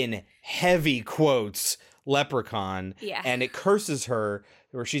 in heavy quotes, leprechaun. Yeah. And it curses her,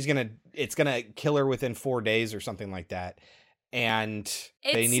 or it's gonna kill her within 4 days or something like that. And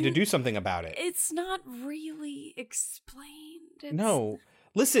they need to do something about it. It's not really explained. No.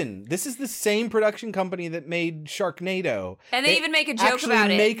 Listen, this is the same production company that made Sharknado. And they even make a joke about it.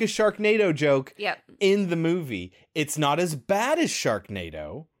 Actually make a Sharknado joke Yep. in the movie. It's not as bad as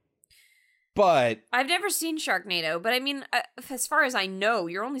Sharknado, but... I've never seen Sharknado, but I mean, as far as I know,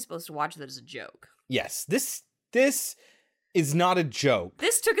 you're only supposed to watch that as a joke. Yes, this is not a joke.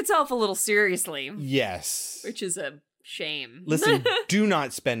 This took itself a little seriously. Yes. Which is a shame. Listen, do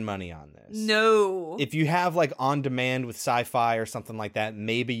not spend money on this. No. If you have like on demand with Sci-Fi or something like that,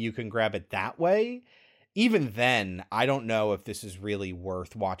 maybe you can grab it that way. Even then, I don't know if this is really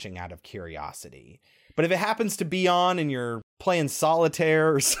worth watching out of curiosity. But if it happens to be on and you're playing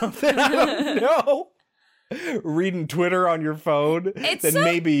solitaire or something, I don't know, reading Twitter on your phone, then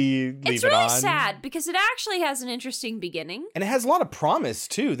maybe leave it on. It's really sad because it actually has an interesting beginning. And it has a lot of promise,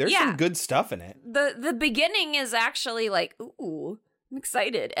 too. There's some good stuff in it. The beginning is actually like, ooh, I'm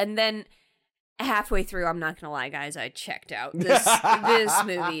excited. And then halfway through, I'm not going to lie, guys, I checked out. This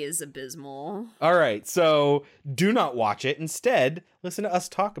movie is abysmal. All right, so do not watch it. Instead, listen to us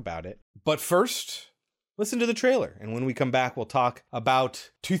talk about it. But first, listen to the trailer. And when we come back, we'll talk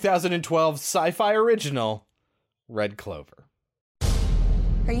about 2012 sci-fi original, Red Clover.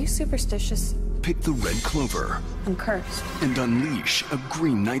 Are you superstitious? Pick the Red Clover. I'm cursed. And unleash a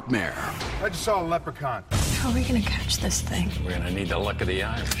green nightmare. I just saw a leprechaun. How are we gonna catch this thing? We're gonna need the luck of the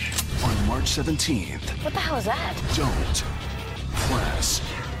Irish. On March 17th. What the hell is that? Don't press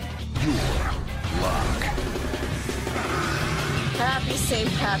your luck. Happy St.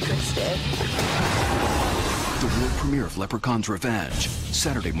 Patrick's Day. The world premiere of Leprechaun's Revenge.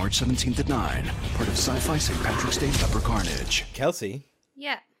 Saturday, March 17th at 9. Part of Sci-Fi St. Patrick's Day Leprechaunage. Kelsey.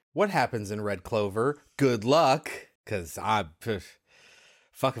 Yeah. What happens in Red Clover? Good luck, because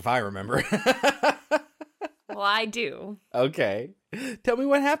fuck if I remember. Well, I do. Okay. Tell me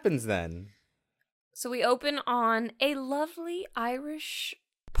what happens then. So we open on a lovely Irish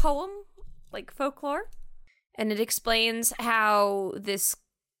poem, like folklore. And it explains how this,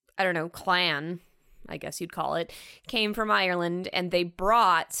 I don't know, clan, I guess you'd call it, came from Ireland, and they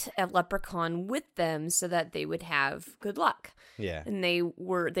brought a leprechaun with them so that they would have good luck. Yeah. And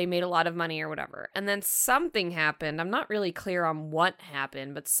they made a lot of money or whatever. And then something happened. I'm not really clear on what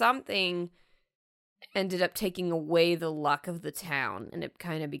happened, but something ended up taking away the luck of the town, and it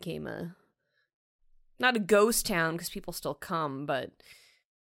kind of became not a ghost town because people still come, but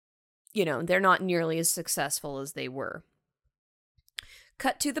you know, they're not nearly as successful as they were.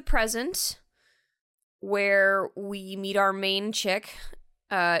 Cut to the present, where we meet our main chick.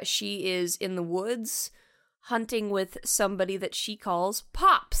 She is in the woods hunting with somebody that she calls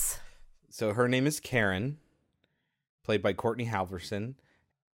Pops. So her name is Karen, played by Courtney Halverson.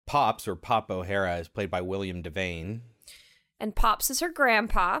 Pops, or Pop O'Hara, is played by William Devane. And Pops is her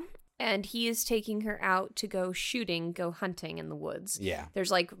grandpa, and he is taking her out to go hunting in the woods. Yeah.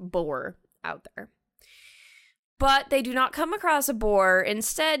 There's like boar out there. But they do not come across a boar.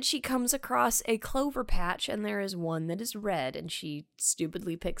 Instead, she comes across a clover patch, and there is one that is red, and she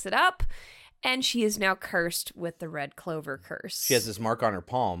stupidly picks it up And she is now cursed with the red clover curse. She has this mark on her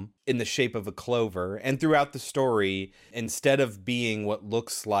palm in the shape of a clover. And throughout the story, instead of being what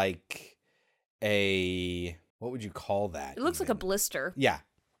looks like what would you call that? It looks like a blister. Yeah.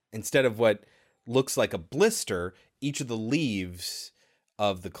 Instead of what looks like a blister, each of the leaves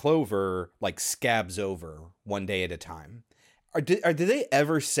of the clover like scabs over one day at a time. Did they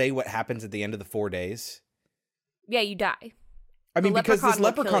ever say what happens at the end of the 4 days? Yeah, you die. I mean, because this leprechaun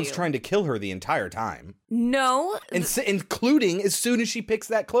will kill leprechaun's you. trying to kill her the entire time. No. Including as soon as she picks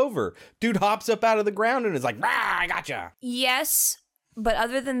that clover. Dude hops up out of the ground and is like, "Rah, I gotcha." Yes, but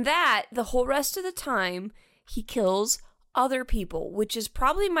other than that, the whole rest of the time, he kills other people, which is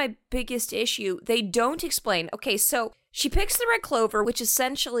probably my biggest issue. They don't explain. Okay, so she picks the red clover, which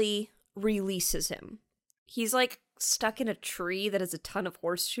essentially releases him. He's like stuck in a tree that has a ton of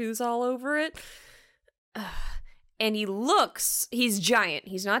horseshoes all over it. And he's giant.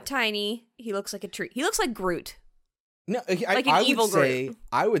 He's not tiny. He looks like a tree. He looks like Groot. No, Like an evil Groot.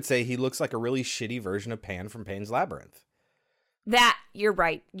 I would say he looks like a really shitty version of Pan from Pan's Labyrinth. You're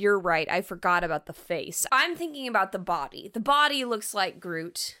right. You're right. I forgot about the face. I'm thinking about the body. The body looks like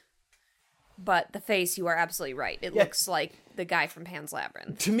Groot, but the face, you are absolutely right. It looks like the guy from Pan's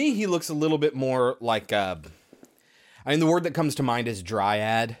Labyrinth. To me, he looks a little bit more like the word that comes to mind is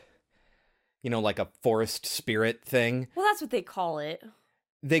dryad. You know, like a forest spirit thing. Well, that's what they call it.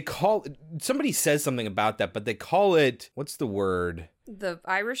 Somebody says something about that, but they call it, what's the word? The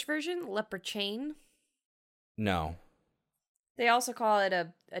Irish version? Leprechaun? No. They also call it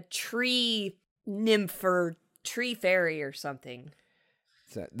a tree nymph or tree fairy or something.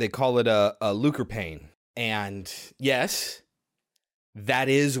 They call it a leucorpain. And yes, that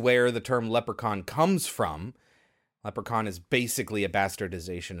is where the term leprechaun comes from. Leprechaun is basically a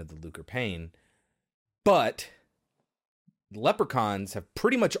bastardization of the leucorpain. But leprechauns have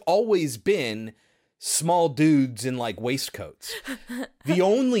pretty much always been small dudes in like waistcoats. The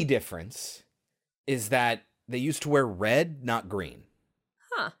only difference is that they used to wear red, not green.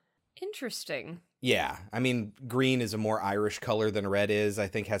 Huh. Interesting. Yeah. I mean, green is a more Irish color than red is. I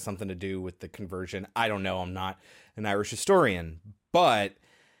think has something to do with the conversion. I don't know. I'm not an Irish historian. But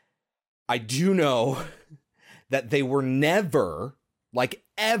I do know that they were never, like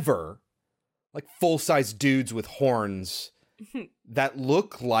ever, like full-size dudes with horns that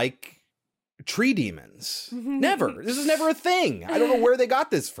look like tree demons. Never. This is never a thing. I don't know where they got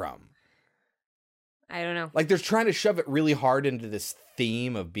this from. I don't know. Like they're trying to shove it really hard into this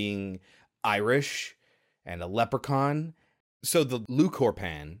theme of being Irish and a leprechaun. So the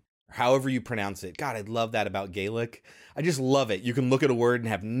leucorpan, however you pronounce it, God, I love that about Gaelic. I just love it. You can look at a word and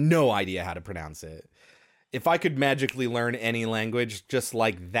have no idea how to pronounce it. If I could magically learn any language just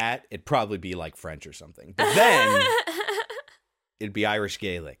like that, it'd probably be like French or something. But then it'd be Irish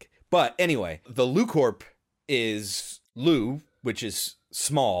Gaelic. But anyway, the leucorp is leu, which is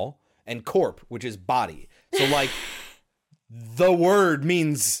small, and corp, which is body. So like the word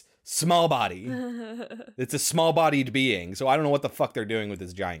means small body. It's a small-bodied being. So I don't know what the fuck they're doing with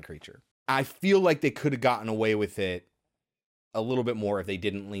this giant creature. I feel like they could have gotten away with it a little bit more if they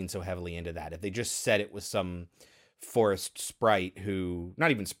didn't lean so heavily into that. If they just said it was some forest sprite who,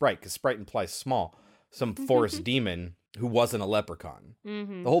 not even sprite, because sprite implies small, some forest demon who wasn't a leprechaun.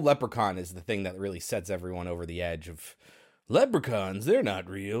 The whole leprechaun is the thing that really sets everyone over the edge of leprechauns, they're not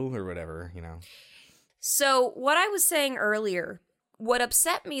real, or whatever, you know. So what I was saying earlier, what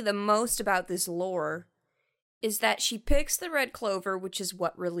upset me the most about this lore is that she picks the red clover, which is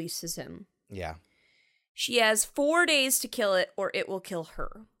what releases him. Yeah. She has 4 days to kill it, or it will kill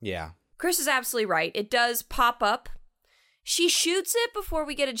her. Yeah. Chris is absolutely right. It does pop up. She shoots it before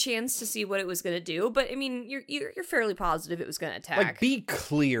we get a chance to see what it was going to do, but I mean, you're fairly positive it was going to attack. Like, be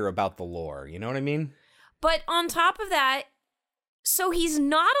clear about the lore, you know what I mean? But on top of that, so he's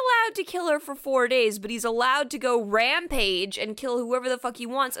not allowed to kill her for 4 days, but he's allowed to go rampage and kill whoever the fuck he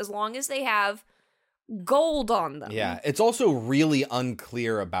wants as long as they have gold on them. Yeah, it's also really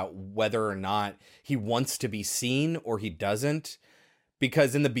unclear about whether or not he wants to be seen or he doesn't.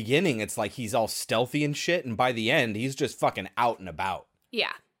 Because in the beginning, it's like he's all stealthy and shit, and by the end, he's just fucking out and about.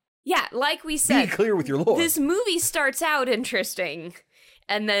 Yeah. Yeah, like we said. Be clear with your lore. This movie starts out interesting,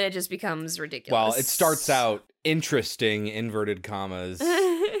 and then it just becomes ridiculous. Well, it starts out interesting, inverted commas,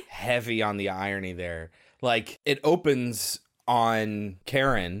 heavy on the irony there. Like, it opens on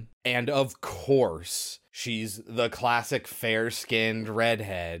Karen, and of course, she's the classic fair-skinned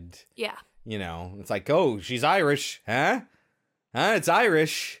redhead. Yeah. You know, it's like, oh, she's Irish, huh? It's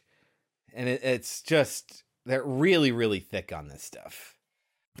Irish. And it's just, they're really, really thick on this stuff.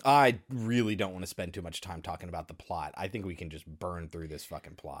 I really don't want to spend too much time talking about the plot. I think we can just burn through this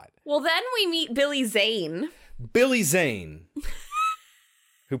fucking plot. Well, then we meet Billy Zane. Billy Zane,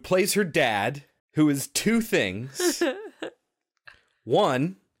 who plays her dad, who is two things.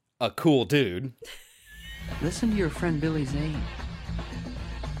 One, a cool dude. Listen to your friend Billy Zane.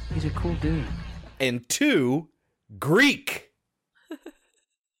 He's a cool dude. And two, Greek.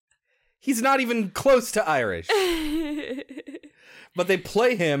 He's not even close to Irish. But they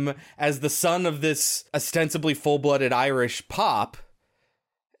play him as the son of this ostensibly full-blooded Irish pop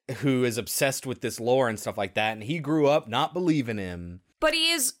who is obsessed with this lore and stuff like that, and he grew up not believing him. But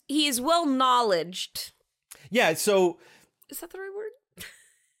he is well-knowledged. Yeah, so... Is that the right word?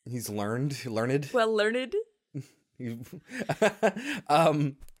 He's learned. Well-learned?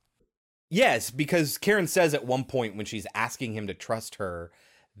 Yes, because Karen says at one point when she's asking him to trust her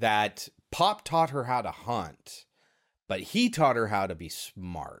that Pop taught her how to hunt, but he taught her how to be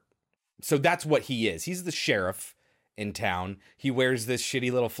smart. So that's what he is. He's the sheriff in town. He wears this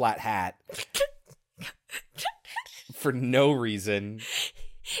shitty little flat hat for no reason.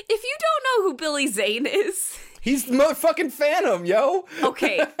 If you don't know who Billy Zane is... He's the motherfucking Phantom, yo!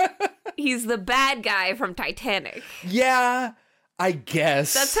 Okay. He's the bad guy from Titanic. Yeah, I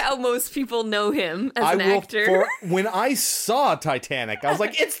guess. That's how most people know him as an actor. When I saw Titanic, I was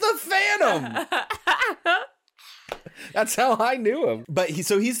like, it's the Phantom! That's how I knew him. But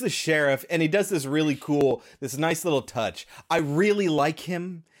he's the sheriff, and he does this really cool, this nice little touch. I really like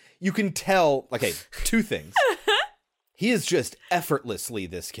him. You can tell, okay, two things. He is just effortlessly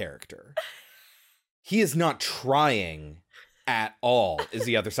this character. He is not trying at all, is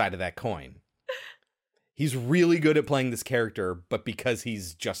the other side of that coin. He's really good at playing this character, but because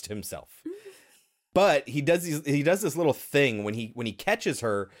he's just himself. But he does this little thing when he catches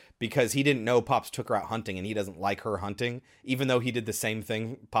her because he didn't know Pops took her out hunting and he doesn't like her hunting, even though he did the same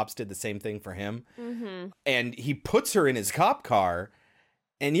thing. Pops did the same thing for him. Mm-hmm. And he puts her in his cop car,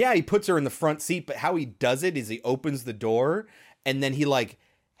 and yeah, he puts her in the front seat, but how he does it is he opens the door and then he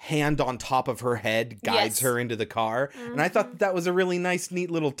hand on top of her head guides her into the car. Mm-hmm. And I thought that was a really nice,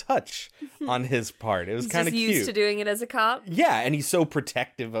 neat little touch on his part. It was kind of cute. He's used to doing it as a cop. Yeah, and he's so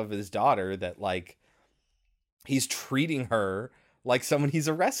protective of his daughter that he's treating her like someone he's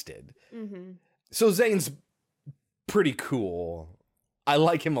arrested. Mm-hmm. So Zane's pretty cool. I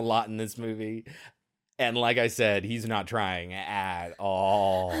like him a lot in this movie. And like I said, he's not trying at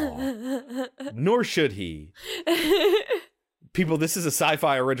all. Nor should he. People, this is a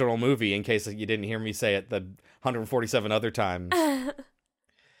sci-fi original movie, in case you didn't hear me say it the 147 other times.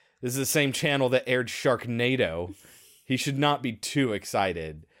 This is the same channel that aired Sharknado. He should not be too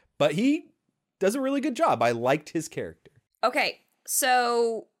excited. But he does a really good job. I liked his character. Okay,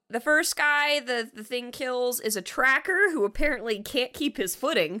 so the first guy the thing kills is a tracker who apparently can't keep his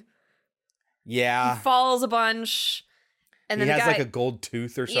footing. Yeah. He falls a bunch. And then he has a gold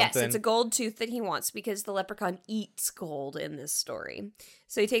tooth or something. Yes, it's a gold tooth that he wants because the leprechaun eats gold in this story.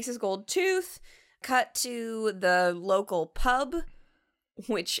 So he takes his gold tooth, cut to the local pub,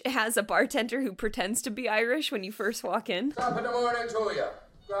 which has a bartender who pretends to be Irish when you first walk in. Top of the morning to you.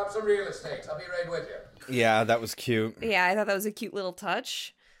 Grab some real estate. I'll be right with you. Yeah, that was cute. Yeah, I thought that was a cute little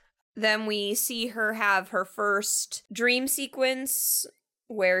touch. Then we see her have her first dream sequence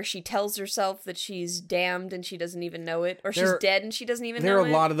where she tells herself that she's damned and she doesn't even know it, or she's dead and she doesn't even know it. There are a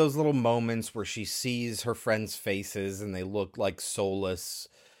lot of those little moments where she sees her friends' faces and they look like soulless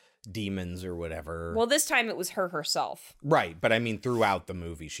demons or whatever. Well, this time it was her herself. Right, but I mean throughout the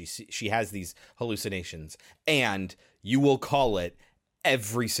movie she has these hallucinations, and you will call it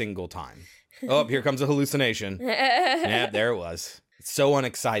every single time. Oh, here comes a hallucination. Yeah, there it was. It's so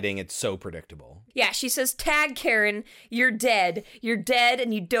unexciting. It's so predictable. Yeah, she says, "Tag Karen, you're dead. You're dead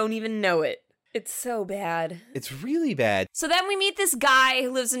and you don't even know it." It's so bad. It's really bad. So then we meet this guy who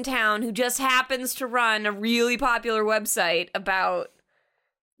lives in town who just happens to run a really popular website about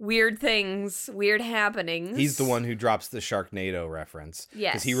weird things, weird happenings. He's the one who drops the Sharknado reference.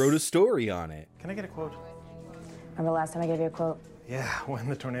 Yes. Because he wrote a story on it. Can I get a quote? Remember last time I gave you a quote? Yeah, when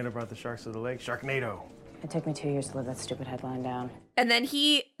the tornado brought the sharks to the lake. Sharknado. It took me 2 years to live that stupid headline down. And then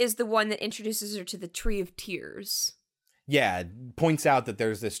he is the one that introduces her to the Tree of Tears. Yeah, points out that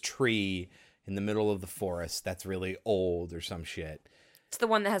there's this tree in the middle of the forest that's really old or some shit. It's the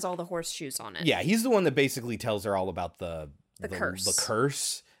one that has all the horseshoes on it. Yeah, he's the one that basically tells her all about the curse. The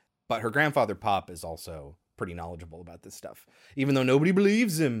curse. But her grandfather Pop is also pretty knowledgeable about this stuff, even though nobody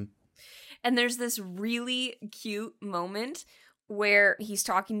believes him. And there's this really cute moment where he's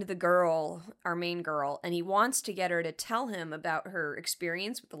talking to the girl, our main girl, and he wants to get her to tell him about her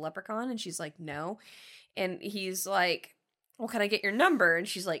experience with the leprechaun, and she's like, no. And he's like, well, can I get your number? And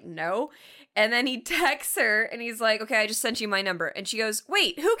she's like, no. And then he texts her and he's like, okay, I just sent you my number. And she goes,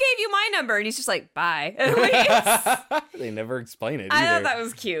 wait, who gave you my number? And he's just like, bye. They never explain it either. I thought that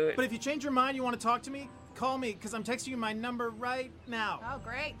was cute. But if you change your mind, you want to talk to me, call me, because I'm texting you my number right now. Oh,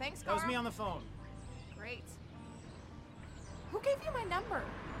 great. Thanks, That Carl. was me on the phone. Great. Who gave you my number?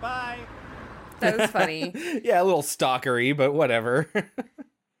 Bye. That was funny. Yeah, a little stalkery, but whatever.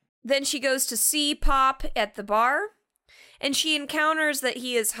 Then she goes to see Pop at the bar, and she encounters that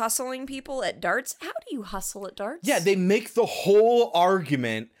he is hustling people at darts. How do you hustle at darts? Yeah, they make the whole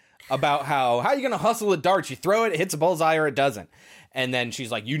argument about how are you going to hustle at darts? You throw it, it hits a bullseye, or it doesn't. And then she's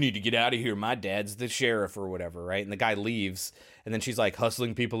like, you need to get out of here. My dad's the sheriff or whatever, right? And the guy leaves. And then she's like,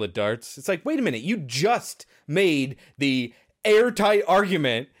 hustling people at darts. It's like, wait a minute. You just made the airtight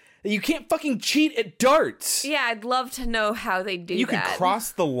argument that you can't fucking cheat at darts. Yeah, I'd love to know how they do You that. can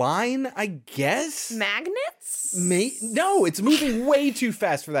cross the line, I guess? Magnets? No, it's moving way too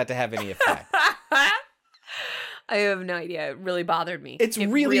fast for that to have any effect. I have no idea. It really bothered me. It's it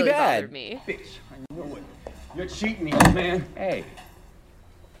really bad. Bothered me. Bitch, I knew it. You're cheating me, old man. Hey,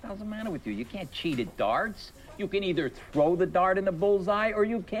 what the hell's the matter with you? You can't cheat at darts. You can either throw the dart in the bullseye or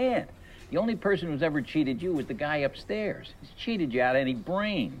you can't. The only person who's ever cheated you was the guy upstairs. He's cheated you out of any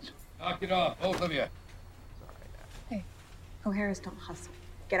brains. Knock it off, both of you. Hey, O'Hara's don't hustle.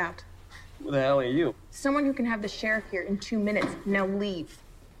 Get out. Who the hell are you? Someone who can have the sheriff here in 2 minutes. Now leave.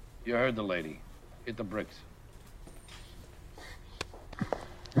 You heard the lady. Hit the bricks.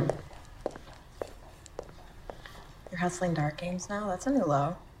 You're hustling dart games now? That's a new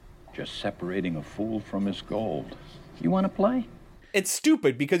low. Just separating a fool from his gold. You want to play? It's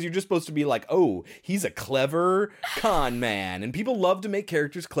stupid because you're just supposed to be like, oh, he's a clever con man. And people love to make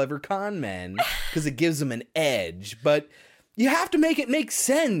characters clever con men because it gives them an edge. But you have to make it make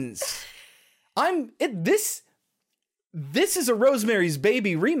sense. This is a Rosemary's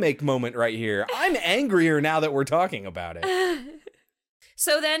Baby remake moment right here. I'm angrier now that we're talking about it.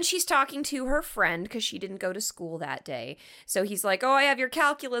 So then she's talking to her friend because she didn't go to school that day. So he's like, oh, I have your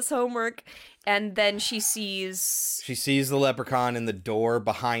calculus homework. And then she sees the leprechaun in the door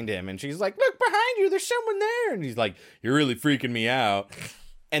behind him. And she's like, look behind you. There's someone there. And he's like, you're really freaking me out.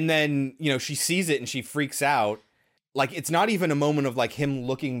 And then, she sees it and she freaks out. Like, it's not even a moment of like him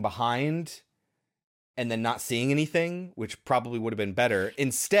looking behind and then not seeing anything, which probably would have been better.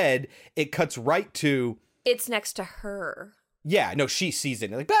 Instead, it cuts right to... it's next to her. Yeah, no, she sees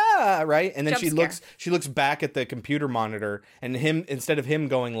it, like, ah, right? And then Jump she looks back at the computer monitor, and instead of him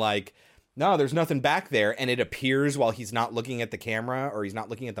going like, no, there's nothing back there, and it appears while he's not looking at the camera or he's not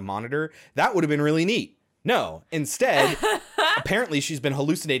looking at the monitor, that would have been really neat. No, instead, apparently she's been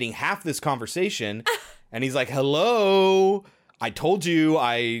hallucinating half this conversation, and he's like, hello, I told you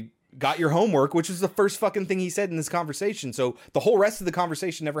I got your homework, which is the first fucking thing he said in this conversation. So the whole rest of the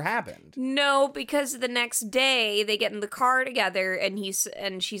conversation never happened. No, because the next day they get in the car together and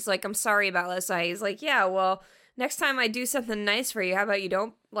she's like, I'm sorry about last night. He's like, yeah, well, next time I do something nice for you, how about you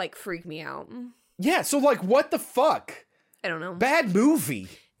don't like freak me out? Yeah, so like what the fuck? I don't know. Bad movie.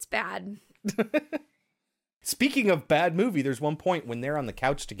 It's bad. Speaking of bad movie, there's one point when they're on the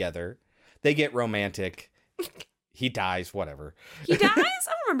couch together, they get romantic. He dies, whatever. He dies? I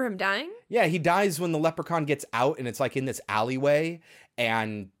don't remember him dying. Yeah, he dies when the leprechaun gets out and it's like in this alleyway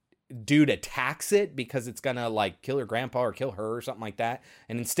and dude attacks it because it's gonna like kill her grandpa or kill her or something like that.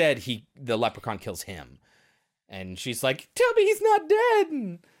 And instead the leprechaun kills him. And she's like, tell me he's not dead.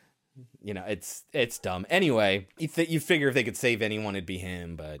 And, it's dumb. Anyway, you figure if they could save anyone, it'd be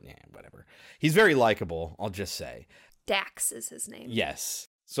him, but yeah, whatever. He's very likable, I'll just say. Dax is his name. Yes.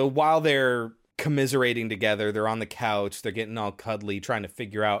 So while they're commiserating together, they're on the couch, they're getting all cuddly, trying to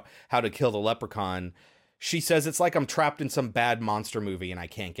figure out how to kill the leprechaun. She says it's like I'm trapped in some bad monster movie and I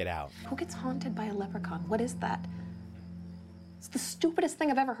can't get out. Who gets haunted by a leprechaun? What is that? It's the stupidest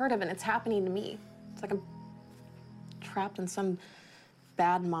thing I've ever heard of, and it's happening to me. It's like I'm trapped in some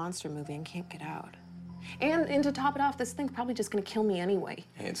bad monster movie and can't get out. And to top it off, this thing's probably just gonna kill me anyway.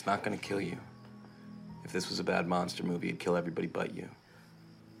 Hey, it's not gonna kill you. If this was a bad monster movie, it'd kill everybody but you.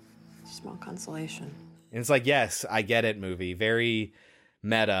 Small consolation. And it's like, yes, I get it, movie. Very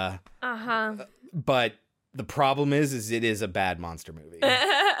meta. Uh-huh. But the problem is it is a bad monster movie.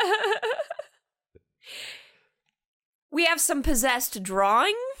 We have some possessed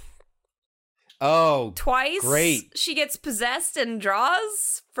drawing. Oh, twice. Great. She gets possessed and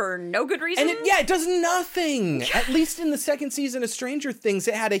draws for no good reason. And it does nothing. At least in the second season of Stranger Things,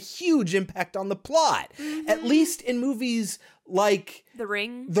 it had a huge impact on the plot. Mm-hmm. At least in movies like The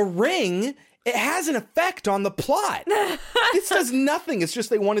Ring. The Ring, it has an effect on the plot. This does nothing. It's just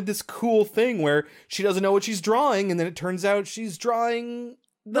they wanted this cool thing where she doesn't know what she's drawing, and then it turns out she's drawing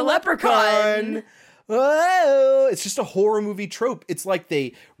the leprechaun. Whoa. It's just a horror movie trope. It's like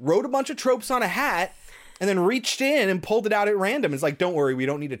they wrote a bunch of tropes on a hat and then reached in and pulled it out at random. It's like, don't worry, we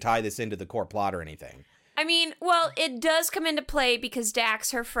don't need to tie this into the core plot or anything. I mean, well, it does come into play because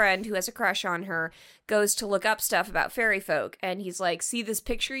Dax, her friend who has a crush on her, goes to look up stuff about fairy folk. And he's like, see this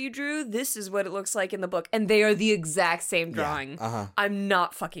picture you drew? This is what it looks like in the book. And they are the exact same drawing. Yeah, I'm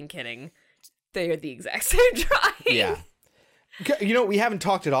not fucking kidding. They are the exact same drawing. Yeah. You know, we haven't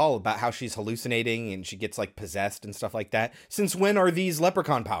talked at all about how she's hallucinating and she gets, like, possessed and stuff like that. Since when are these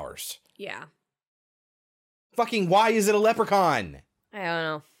leprechaun powers? Yeah. Fucking why is it a leprechaun? I don't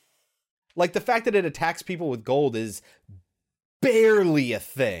know. Like, the fact that it attacks people with gold is barely a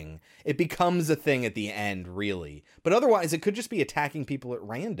thing. It becomes a thing at the end, really. But otherwise, it could just be attacking people at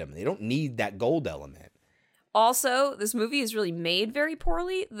random. They don't need that gold element. Also, this movie is really made very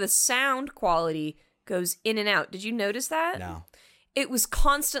poorly. The sound quality goes in and out. Did you notice that? No. It was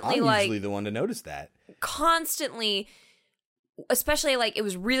constantly I'm like... usually the one to notice that. Constantly... Especially, like, it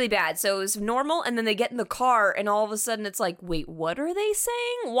was really bad. So it was normal, and then they get in the car, and all of a sudden it's like, wait, what are they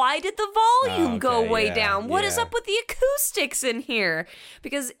saying? Why did the volume go way down? What is up with the acoustics in here?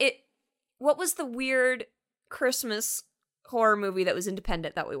 Because what was the weird Christmas horror movie that was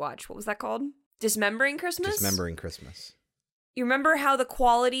independent that we watched? What was that called? Dismembering Christmas? Dismembering Christmas. You remember how the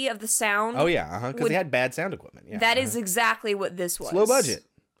quality of the sound... Oh, yeah, because they had bad sound equipment. Yeah, that is exactly what this was. Low budget.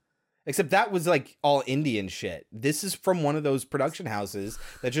 Except that was like all Indian shit. This is from one of those production houses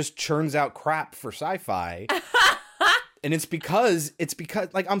that just churns out crap for sci-fi. And it's because,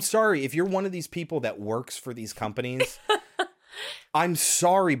 like, I'm sorry, if you're one of these people that works for these companies, I'm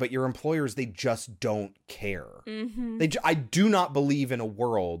sorry, but your employers, they just don't care. Mm-hmm. I do not believe in a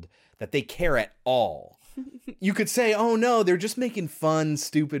world that they care at all. You could say, oh no, they're just making fun,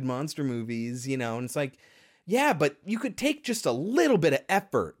 stupid monster movies, you know, and it's like, yeah, but you could take just a little bit of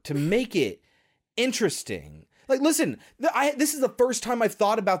effort to make it interesting. Like, listen, this is the first time I've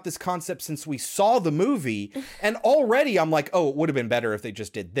thought about this concept since we saw the movie, and already I'm like, oh, it would have been better if they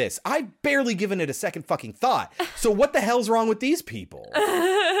just did this. I've barely given it a second fucking thought. So what the hell's wrong with these people?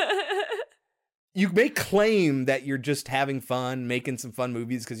 You may claim that you're just having fun, making some fun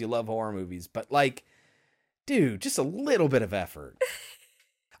movies because you love horror movies, but like, dude, just a little bit of effort.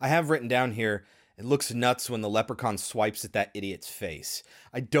 I have written down here, it looks nuts when the leprechaun swipes at that idiot's face.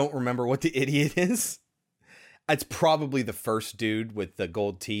 I don't remember what the idiot is. It's probably the first dude with the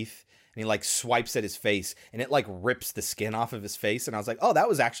gold teeth. And he like swipes at his face and it like rips the skin off of his face. And I was like, oh, that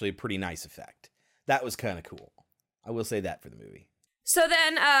was actually a pretty nice effect. That was kind of cool. I will say that for the movie. So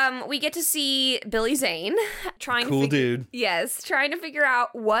then we get to see Billy Zane trying cool to dude. Yes, trying to figure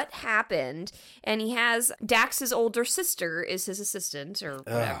out what happened. And he has Dax's older sister is his assistant or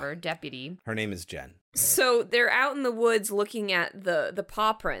whatever, deputy. Her name is Jen. So they're out in the woods looking at the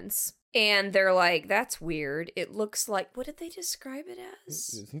paw prints. And they're like, that's weird. It looks like, what did they describe it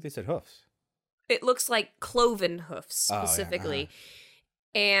as? I think they said hoofs. It looks like cloven hoofs specifically.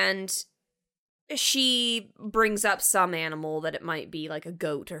 And she brings up some animal that it might be like a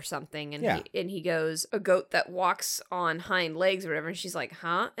goat or something. And he goes, a goat that walks on hind legs or whatever. And she's like,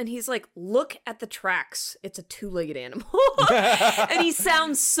 huh? And he's like, look at the tracks. It's a two-legged animal. And he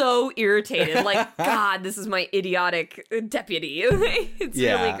sounds so irritated. Like, God, this is my idiotic deputy. It's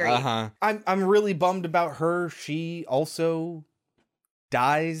really great. I'm really bummed about her. She also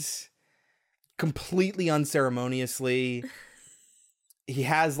dies completely unceremoniously. He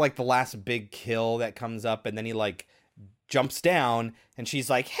has like the last big kill that comes up and then he like jumps down and she's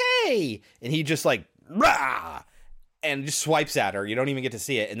like, hey, and he just like, rah, and just swipes at her. You don't even get to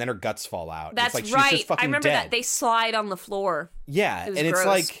see it. And then her guts fall out. That's it's like, right. She's just fucking I remember dead. that. They slide on the floor. Yeah. And gross. It's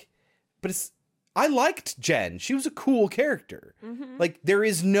like, but it's, I liked Jen. She was a cool character. Mm-hmm. Like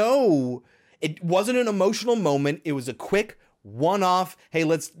it wasn't an emotional moment. It was a quick one-off, hey,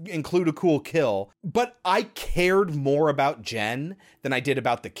 let's include a cool kill. But I cared more about Jen than I did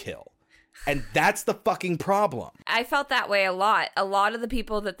about the kill. And that's the fucking problem. I felt that way a lot. A lot of the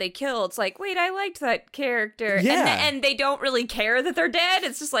people that they kill, it's like, wait, I liked that character. Yeah. And they don't really care that they're dead.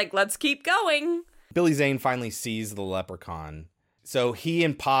 It's just like, let's keep going. Billy Zane finally sees the leprechaun. So he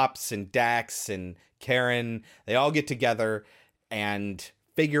and Pops and Dax and Karen, they all get together and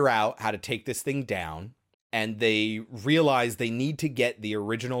figure out how to take this thing down. And they realize they need to get the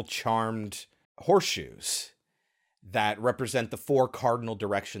original charmed horseshoes that represent the 4 cardinal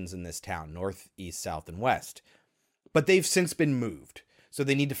directions in this town, north, east, south, and west. But they've since been moved. So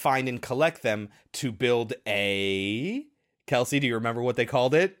they need to find and collect them to build a... Kelsey, do you remember what they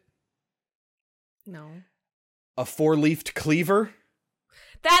called it? No. A 4-leafed cleaver.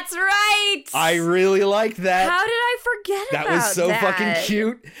 That's right. I really liked that. How did I forget that? About Was so that? fucking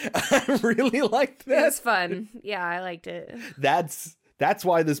cute. I really liked that. It was fun. Yeah, I liked it. That's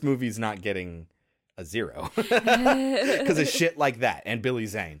why this movie's not getting a 0 because of shit like that and Billy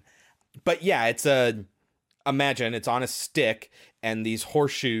Zane. But yeah, imagine it's on a stick and these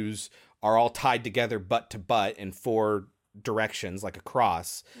horseshoes are all tied together butt to butt in 4 directions like a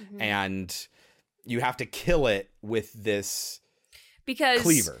cross, and you have to kill it with this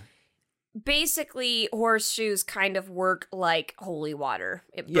cleaver. Basically, horseshoes kind of work like holy water.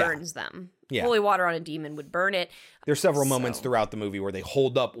 It burns them. Yeah. Holy water on a demon would burn it. There's several moments throughout the movie where they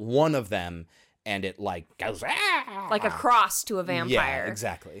hold up one of them and it like goes like a cross to a vampire. Yeah,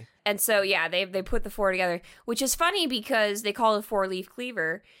 exactly. And so they put the 4 together, which is funny because they call it a 4-leaf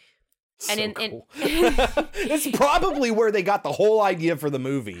cleaver. And cool. It's probably where they got the whole idea for the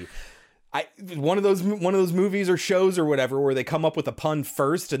movie. One of those movies or shows or whatever where they come up with a pun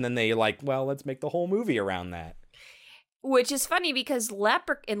first and then they let's make the whole movie around that. Which is funny because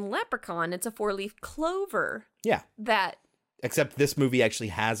in Leprechaun, it's a 4-leaf clover. Yeah. Except this movie actually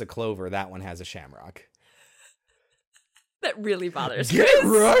has a clover. That one has a shamrock. That really bothers me. Get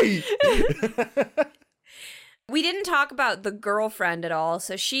right! We didn't talk about the girlfriend at all.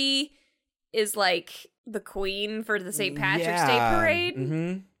 So she is like the queen for the St. Patrick's Day parade.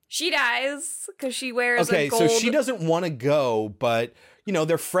 Mm-hmm. She dies because she wears a gold... so she doesn't want to go, but,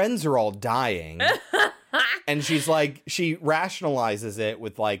 their friends are all dying. And she's like, she rationalizes it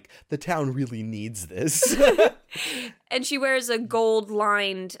with the town really needs this. And she wears a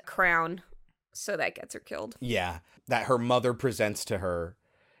gold-lined crown, so that gets her killed. Yeah, that her mother presents to her.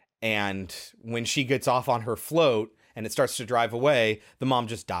 And when she gets off on her float and it starts to drive away, the mom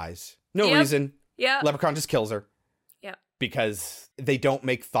just dies. No reason. Yeah. Leprechaun just kills her. Yeah. Because they don't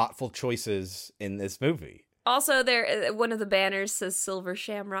make thoughtful choices in this movie. Also, one of the banners says Silver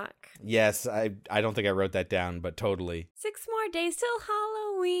Shamrock. Yes, I don't think I wrote that down, but totally. 6 more days till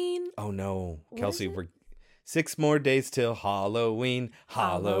Halloween. Oh no, Kelsey, we're 6 more days till Halloween,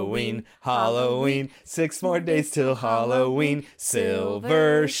 Halloween, Halloween. 6 more days till Halloween,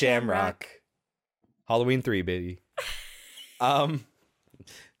 Silver Shamrock. Halloween 3, baby.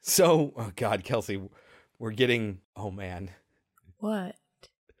 So, oh God, Kelsey, we're getting, oh man. What?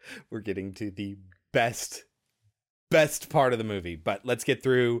 We're getting to the best part of the movie, but let's get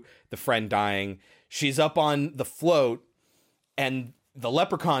through the friend dying. She's up on the float and the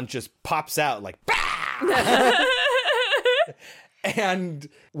leprechaun just pops out like, bah! And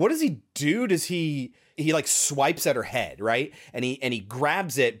what does he do? He swipes at her head, right? And he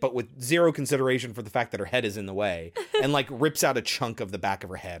grabs it, but with zero consideration for the fact that her head is in the way, and rips out a chunk of the back of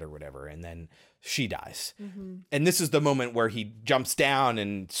her head or whatever, and then she dies. Mm-hmm. And this is the moment where he jumps down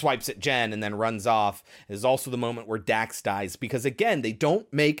and swipes at Jen and then runs off. It is also the moment where Dax dies, because again, they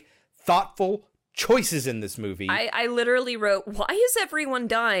don't make thoughtful choices in this movie. I literally wrote, why is everyone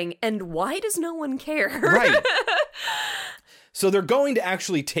dying and why does no one care? Right. So they're going to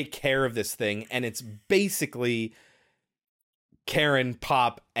actually take care of this thing, and it's basically Karen,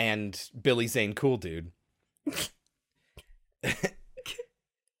 Pop, and Billy Zane Cool Dude.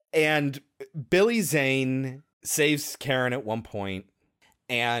 And Billy Zane saves Karen at one point,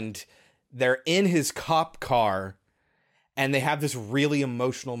 and they're in his cop car, and they have this really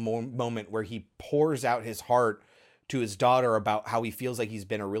emotional moment where he pours out his heart to his daughter about how he feels like he's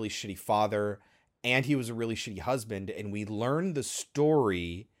been a really shitty father and he was a really shitty husband. And we learn the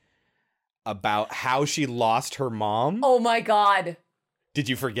story about how she lost her mom. Oh my God. Did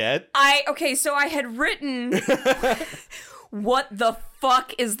you forget? So I had written, what the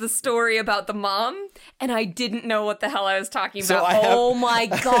fuck is the story about the mom? And I didn't know what the hell I was talking about. Oh my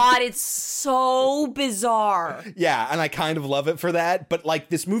God, it's so bizarre. Yeah, and I kind of love it for that. But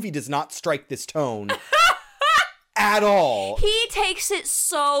this movie does not strike this tone at all. He takes it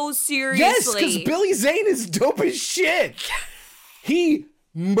so seriously. Yes, because Billy Zane is dope as shit. He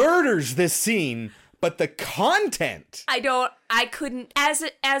murders this scene, but the content. I couldn't, as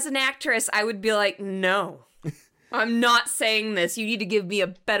an actress, I would be like, no, I'm not saying this. You need to give me a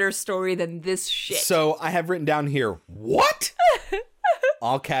better story than this shit. So I have written down here, what?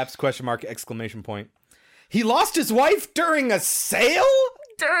 All caps, question mark, exclamation point. He lost his wife during a sale?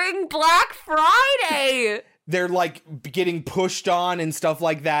 During Black Friday. They're getting pushed on and stuff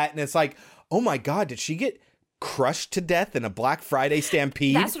like that. And it's like, oh my God, did she get crushed to death in a Black Friday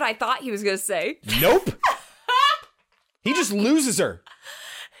stampede? That's what I thought he was going to say. Nope. He just loses her.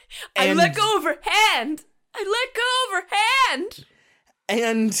 I let go of her hand.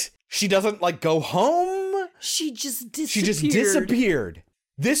 And she doesn't go home. She just disappeared. She just disappeared.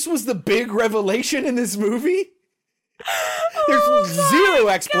 This was the big revelation in this movie? There's zero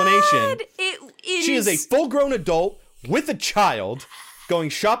explanation. She is a full-grown adult with a child going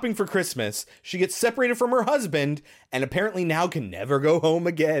shopping for Christmas. She gets separated from her husband and apparently now can never go home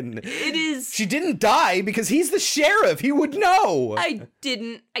again. It is. She didn't die because he's the sheriff. He would know. I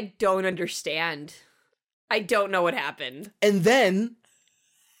don't understand. I don't know what happened. And then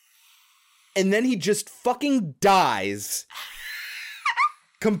he just fucking dies.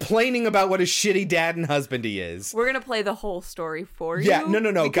 Complaining about what a shitty dad and husband he is. We're gonna play the whole story for you. Yeah, no,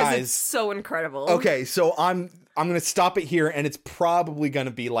 because guys. It's so incredible. Okay, so I'm gonna stop it here, and it's probably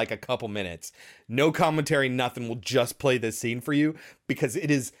gonna be like a couple minutes. No commentary, nothing. We'll just play this scene for you because it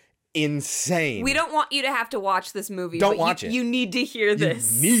is insane. We don't want you to have to watch this movie. Don't watch it. You need to hear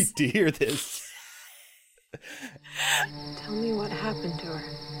this. You need to hear this. Tell me what happened to her.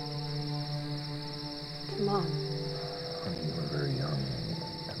 To Mom. Honey, you were very young.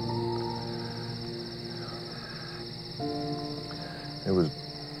 It was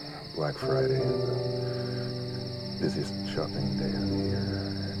Black Friday, the busiest shopping day of the year,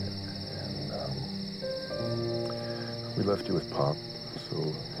 and we left you with Pop,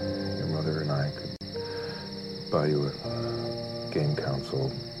 so your mother and I could buy you a game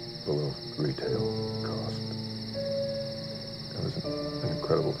console below retail cost. It was an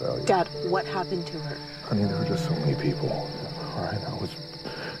incredible value. Dad, what happened to her? Honey, there were just so many people. All right, I was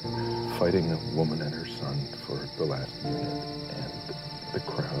fighting a woman and her son for the last unit, and the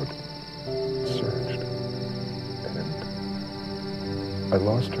crowd surged, and I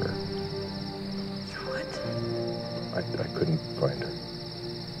lost her. What? I couldn't find her.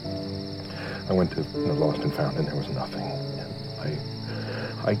 I went to the Lost and Found, and there was nothing. And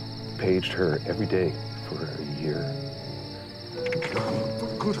I paged her every day for a year.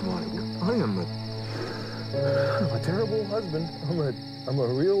 Good morning. I am a terrible husband. I'm a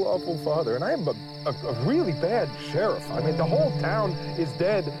real awful father, and I am a really bad sheriff. I mean, the whole town is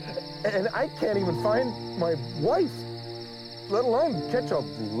dead, and I can't even find my wife, let alone catch a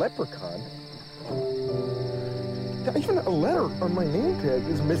leprechaun. Even a letter on my name tag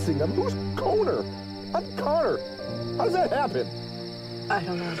is missing. Who's Connor? I'm Connor. How does that happen? I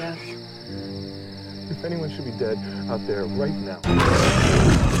don't know, Dad. If anyone should be dead out there right now.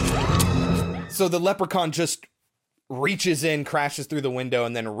 So the leprechaun just reaches in, crashes through the window,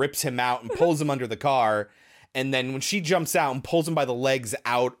 and then rips him out and pulls him under the car. And then when she jumps out and pulls him by the legs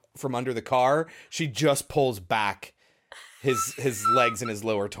out from under the car, she just pulls back his legs and his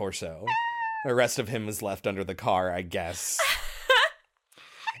lower torso. The rest of him is left under the car, I guess.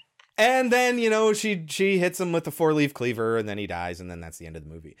 And then, she hits him with the 4-leaf cleaver, and then he dies, and then that's the end of the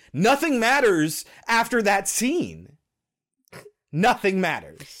movie. Nothing matters after that scene. Nothing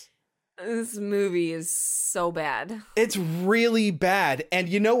matters. This movie is so bad. It's really bad. And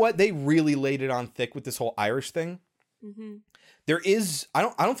you know what? They really laid it on thick with this whole Irish thing. Mm-hmm. There is, I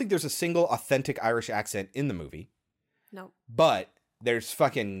don't think there's a single authentic Irish accent in the movie. No. But there's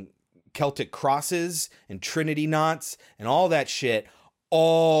fucking Celtic crosses and Trinity knots and all that shit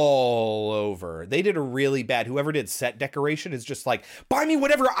all over. They did a really bad, whoever did set decoration is just like, buy me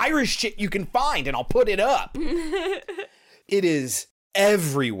whatever Irish shit you can find and I'll put it up. It is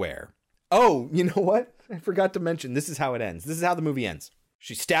everywhere. Oh, you know what? I forgot to mention, this is how it ends. This is how the movie ends.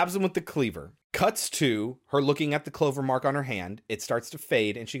 She stabs him with the cleaver, cuts to her looking at the clover mark on her hand. It starts to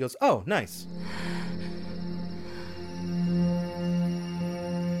fade and she goes, oh, nice.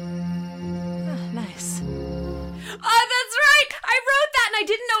 Nice. Oh, that's right! I wrote that and I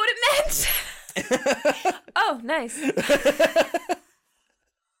didn't know what it meant. Oh, nice.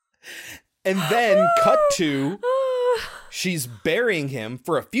 And then cut to she's burying him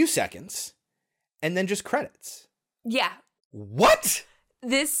for a few seconds and then just credits. Yeah. What?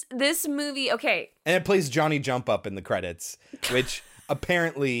 This movie, okay. And it plays Johnny Jump Up in the credits, which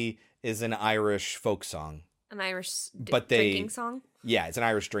apparently is an Irish folk song. An Irish but drinking song? Yeah, it's an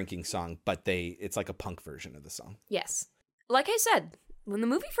Irish drinking song, but it's like a punk version of the song. Yes. Like I said, when the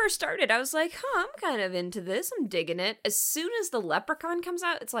movie first started, I was like, I'm kind of into this. I'm digging it. As soon as the leprechaun comes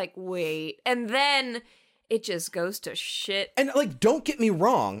out, it's like, wait. And then it just goes to shit. And like, don't get me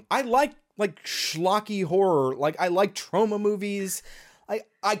wrong. I like schlocky horror. Like, I like trauma movies.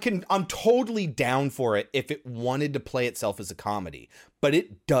 I'm totally down for it if it wanted to play itself as a comedy, but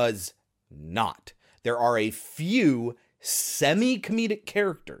it does not. There are a few semi-comedic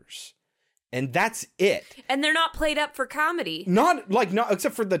characters, and that's it. And they're not played up for comedy. Not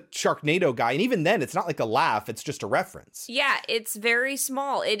except for the Sharknado guy, and even then, it's not like a laugh, it's just a reference. Yeah, it's very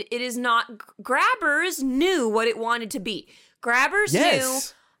small. It is not... Grabbers knew what it wanted to be. Grabbers knew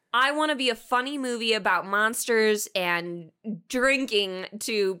I want to be a funny movie about monsters and drinking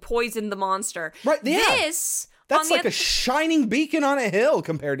to poison the monster. Right, yeah. This... That's like a shining beacon on a hill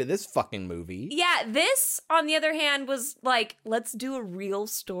compared to this fucking movie. Yeah, this, on the other hand, was like, let's do a real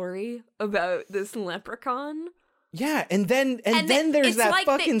story about this leprechaun. Yeah, and then there's that like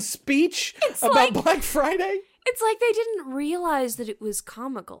fucking speech about Black Friday. It's like they didn't realize that it was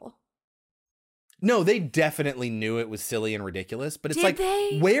comical. No, they definitely knew it was silly and ridiculous, but it's Did like,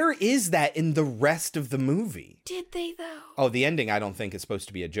 they? where is that in the rest of the movie? Did they, though? Oh, the ending I don't think is supposed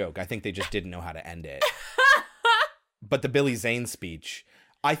to be a joke. I think they just didn't know how to end it. But the Billy Zane speech,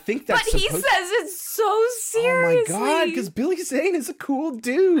 I think that's But he says it so seriously. Oh my God, because Billy Zane is a cool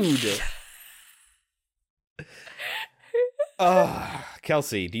dude.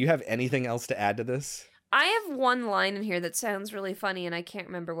 Kelsey, do you have anything else to add to this? I have one line in here that sounds really funny, and I can't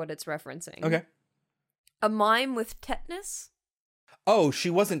remember what it's referencing. Okay. A mime with tetanus? Oh, she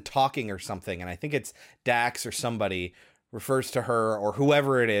wasn't talking or something, and I think it's Dax or somebody refers to her or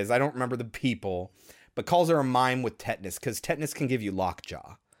whoever it is. I don't remember the people, but calls her a mime with tetanus because tetanus can give you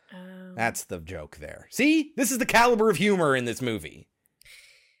lockjaw. That's the joke there. See? This is the caliber of humor in this movie.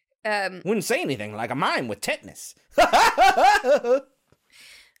 Wouldn't say anything like a mime with tetanus.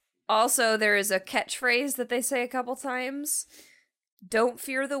 Also, there is a catchphrase that they say a couple times. Don't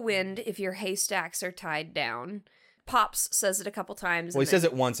fear the wind if your haystacks are tied down. Pops says it a couple times. Well, he says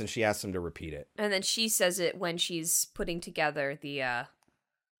it once and she asks him to repeat it. And then she says it when she's putting together the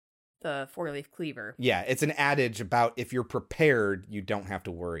 4-leaf cleaver. Yeah, it's an adage about if you're prepared, you don't have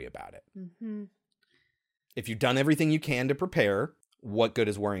to worry about it. Mm-hmm. If you've done everything you can to prepare, what good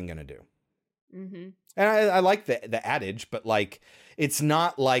is worrying going to do? Mm-hmm. And I like the adage, but like, it's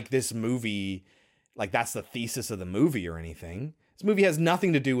not like this movie, like that's the thesis of the movie or anything. This movie has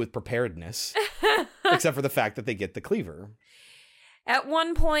nothing to do with preparedness, except for the fact that they get the cleaver. At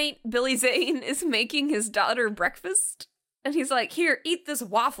one point, Billy Zane is making his daughter breakfast, and he's like, here, eat this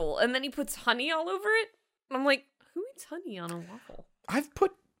waffle, and then he puts honey all over it. And I'm like, who eats honey on a waffle? I've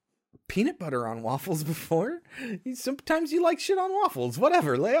put peanut butter on waffles before. Sometimes you like shit on waffles.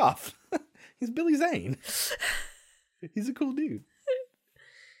 Whatever, lay off. He's Billy Zane. He's a cool dude.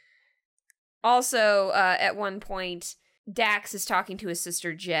 Also, at one point, Dax is talking to his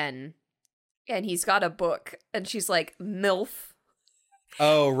sister Jen, and he's got a book, and she's like, MILF.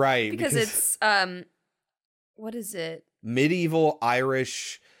 Oh, right. Because it's, what is it? Medieval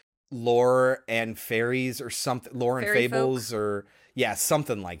Irish lore and fairies or something, lore and Fairy fables folk? or, yeah,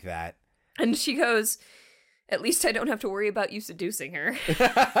 something like that. And she goes, at least I don't have to worry about you seducing her.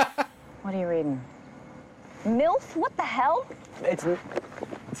 What are you reading? MILF? What the hell? It's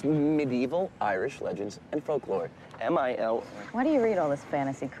medieval Irish legends and folklore. MIL. Why do you read all this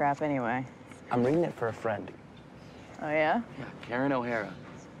fantasy crap anyway? I'm reading it for a friend. Oh, yeah? Yeah, Karen O'Hara.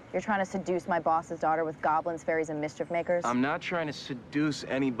 You're trying to seduce my boss's daughter with goblins, fairies, and mischief makers? I'm not trying to seduce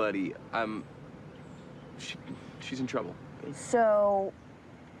anybody. She's in trouble. So,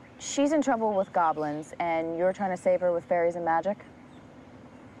 she's in trouble with goblins, and you're trying to save her with fairies and magic?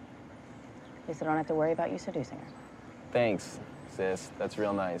 At least I don't have to worry about you seducing her. Thanks, sis. That's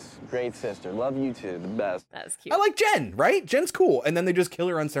real nice. Great sister. Love you too. The best. That's cute. I like Jen, right? Jen's cool. And then they just kill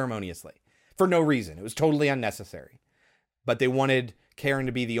her unceremoniously for no reason. It was totally unnecessary. But they wanted Karen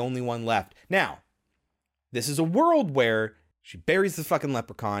to be the only one left. Now, this is a world where she buries the fucking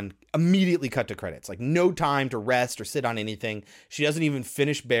leprechaun, immediately cut to credits. Like, no time to rest or sit on anything. She doesn't even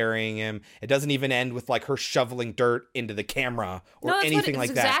finish burying him. It doesn't even end with, like, her shoveling dirt into the camera or anything like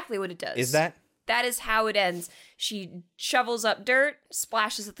that. That's exactly what it does. Is that? That is how it ends. She shovels up dirt,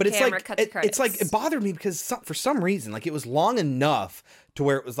 splashes at the camera, cuts to credits. It's like, it bothered me because for some reason, like, it was long enough to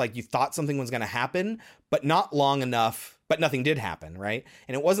where it was like you thought something was going to happen, but not long enough, but nothing did happen, right?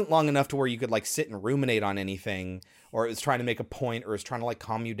 And it wasn't long enough to where you could, like, sit and ruminate on anything, or it was trying to make a point, or it was trying to, like,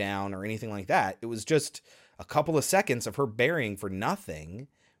 calm you down or anything like that. It was just a couple of seconds of her burying for nothing,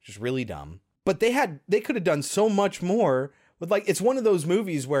 which is really dumb. But they could have done so much more with, like, it's one of those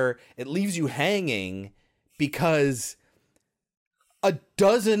movies where it leaves you hanging because a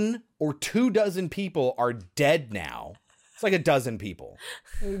dozen or 24 people are dead now. It's like a dozen people.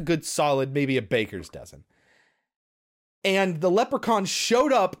 A good solid, maybe a baker's dozen. And the leprechaun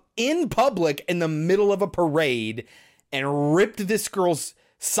showed up in public in the middle of a parade and ripped this girl's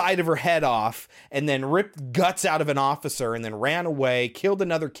side of her head off and then ripped guts out of an officer and then ran away, killed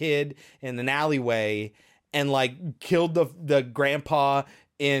another kid in an alleyway and, like, killed the grandpa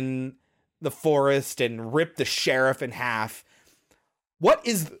in the forest and ripped the sheriff in half. What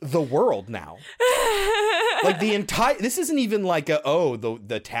is the world now? Like this isn't even like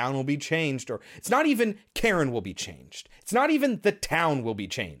the town will be changed, or it's not even Karen will be changed. It's not even the town will be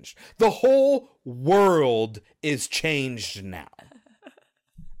changed. The whole world is changed now.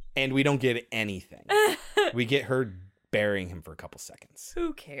 And we don't get anything. We get her burying him for a couple seconds.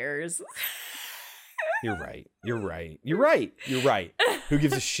 Who cares? You're right. You're right. You're right. You're right. Who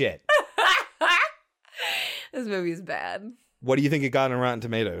gives a shit? This movie's bad. What do you think it got on Rotten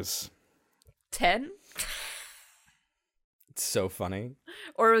Tomatoes? 10? It's so funny.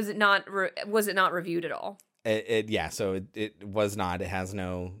 Or was it not reviewed at all? So it was not. It has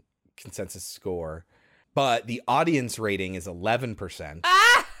no consensus score. But the audience rating is 11%.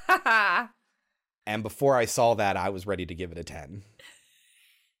 And before I saw that, I was ready to give it a 10.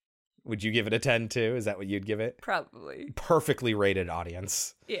 Would you give it a 10 too? Is that what you'd give it? Probably. Perfectly rated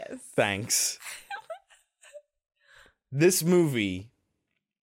audience. Yes. Thanks. This movie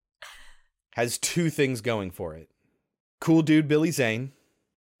has two things going for it. Cool Dude Billy Zane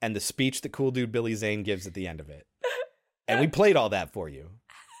and the speech that Cool Dude Billy Zane gives at the end of it. And we played all that for you.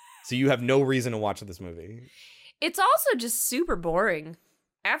 So you have no reason to watch this movie. It's also just super boring.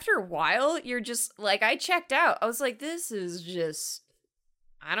 After a while, you're just like, I checked out. I was like, this is just,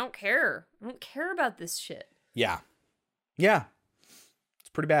 I don't care. I don't care about this shit. Yeah. Yeah. It's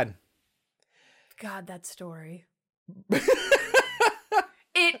pretty bad. God, that story.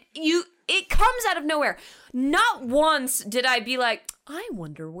 It comes out of nowhere. Not once did I be like, I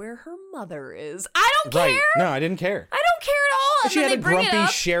wonder where her mother is. I don't care. No, I didn't care. I don't care at all. And she then had a they bring it grumpy up.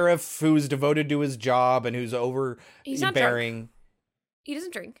 sheriff who's devoted to his job and who's He's not overbearing. drunk. He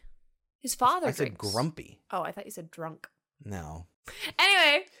doesn't drink. His father I said drinks. grumpy. Oh, I thought you said drunk. No.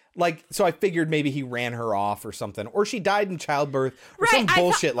 Anyway. So I figured maybe he ran her off or something, or she died in childbirth, or some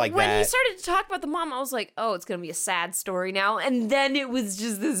bullshit like when that. When he started to talk about the mom, I was like, oh, it's going to be a sad story now. And then it was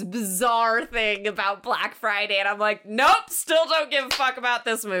just this bizarre thing about Black Friday. And I'm like, nope, still don't give a fuck about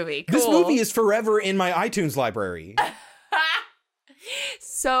this movie. Cool. This movie is forever in my iTunes library.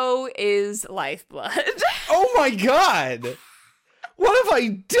 So is Lifeblood. Oh my God. What have I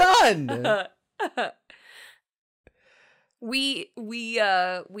done? We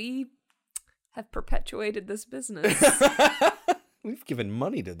have perpetuated this business. We've given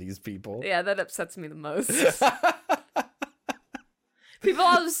money to these people. Yeah, that upsets me the most. People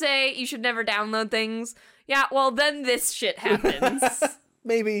always say you should never download things. Yeah, well, then this shit happens.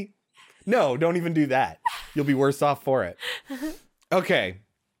 Maybe. No, don't even do that. You'll be worse off for it. Okay.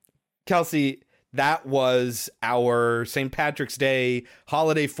 Kelsey, that was our St. Patrick's Day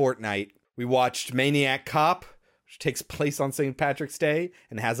holiday fortnight. We watched Maniac Cop, which takes place on St. Patrick's Day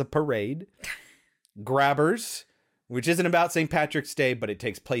and has a parade. Grabbers, which isn't about St. Patrick's Day, but it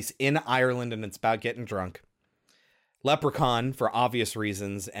takes place in Ireland and it's about getting drunk. Leprechaun, for obvious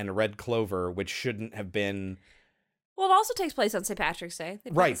reasons, and Red Clover, which shouldn't have been... Well, it also takes place on St. Patrick's Day.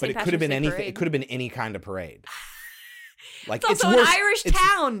 Right, but it could have been anything. It could have been any kind of parade. Like, it's also an Irish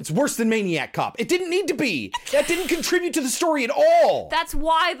town. It's worse than Maniac Cop. It didn't need to be. That didn't contribute to the story at all. That's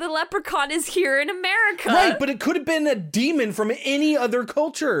why the leprechaun is here in America. Right, but it could have been a demon from any other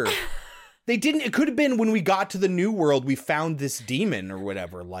culture. They didn't. It could have been when we got to the New World, we found this demon or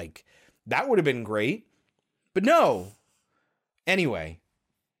whatever. Like, that would have been great. But no. Anyway,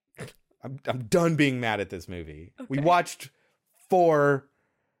 I'm done being mad at this movie. Okay. We watched 4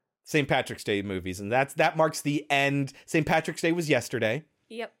 St. Patrick's Day movies, and that marks the end. St. Patrick's Day was yesterday.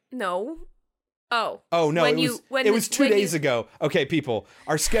 Yep. No. Oh. Oh, no, it was 2 days ago. Okay, people,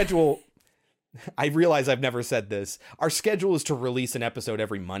 our schedule, I realize I've never said this. Our schedule is to release an episode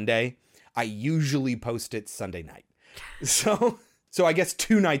every Monday. I usually post it Sunday night. So I guess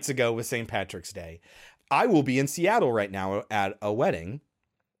 2 nights ago was St. Patrick's Day. I will be in Seattle right now at a wedding.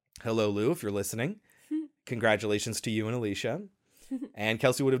 Hello, Lou, if you're listening. Congratulations to you and Alicia. And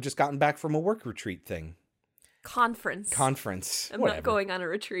Kelsey would have just gotten back from a work retreat thing. Conference. I'm Whatever. Not going on a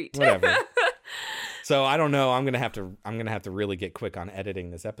retreat. Whatever. So I don't know. I'm gonna have to really get quick on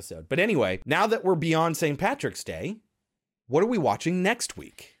editing this episode. But anyway, now that we're beyond St. Patrick's Day, what are we watching next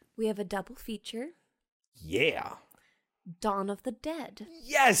week? We have a double feature. Yeah. Dawn of the Dead.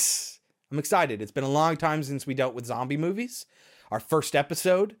 Yes! I'm excited. It's been a long time since we dealt with zombie movies. Our first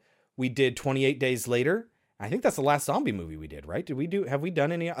episode, we did 28 Days Later. I think that's the last zombie movie we did, right? Have we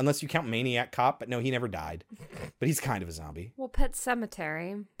done any, unless you count Maniac Cop, but no, he never died. But he's kind of a zombie. Well, Pet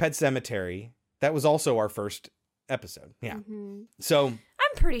Sematary. Pet Sematary. That was also our first episode. Yeah. Mm-hmm. So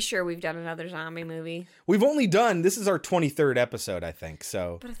I'm pretty sure we've done another zombie movie. We've only done, this is our 23rd episode, I think.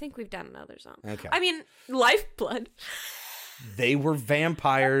 So. But I think we've done another zombie. Okay. I mean, Lifeblood. They were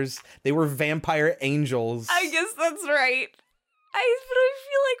vampires. They were vampire angels. I guess that's right. I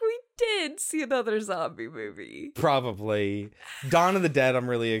feel like we did see another zombie movie. Probably. Dawn of the Dead, I'm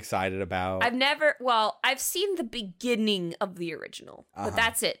really excited about. I've seen the beginning of the original, but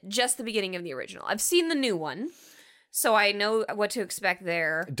that's it. Just the beginning of the original. I've seen the new one, so I know what to expect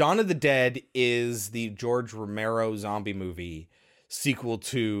there. Dawn of the Dead is the George Romero zombie movie sequel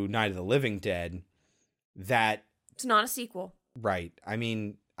to Night of the Living Dead. It's not a sequel. Right. I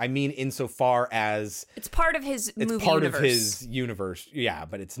mean insofar as it's part of his movie it's part universe. of his universe. Yeah,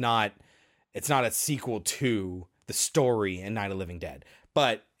 but it's not a sequel to the story in Night of the Living Dead.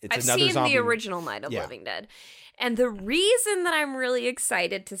 But it's another zombie. I've seen the original Night of the Living Dead. And the reason that I'm really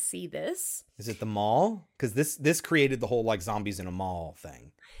excited to see this is it the mall? Because this created the whole like zombies in a mall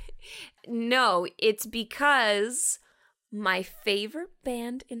thing. No, it's because my favorite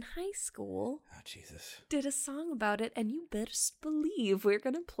band in high school did a song about it, and you best believe we're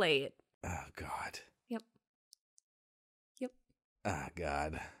gonna play it. Oh God. Yep. Oh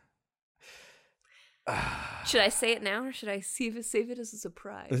God. Should I say it now, or should I save it as a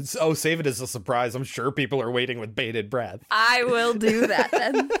surprise? Save it as a surprise. I'm sure people are waiting with bated breath. I will do that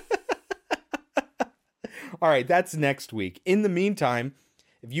then. All right, that's next week. In the meantime,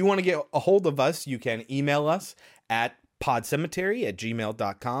 if you want to get a hold of us, you can email us at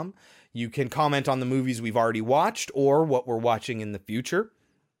podcemetery@gmail.com. You can comment on the movies we've already watched or what we're watching in the future.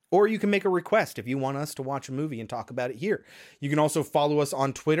 Or you can make a request if you want us to watch a movie and talk about it here. You can also follow us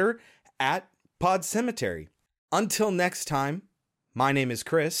on Twitter at podcemetery. Until next time, my name is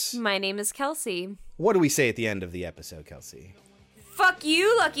Chris. My name is Kelsey. What do we say at the end of the episode, Kelsey? Fuck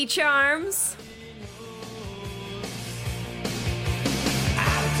you, Lucky Charms.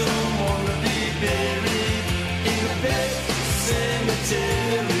 I don't wanna be buried in a pet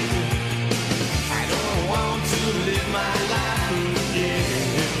cemetery. I don't want to live my life again.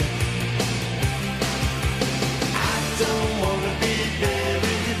 I don't wanna be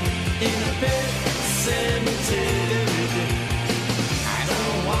buried in a pet cemetery. I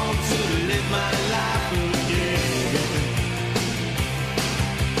don't want to live my life again.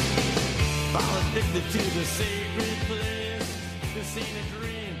 Fall addicted to the sacred place. This ain't a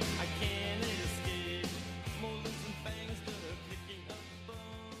dream, I can't escape. Molars and fangs that are picking up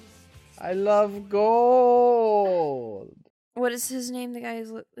bones. I love gold. What is his name? The guy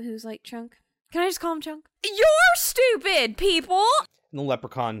who's like Chunk? Can I just call him Chunk? You're stupid, people! And the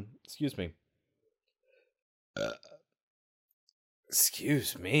leprechaun, excuse me.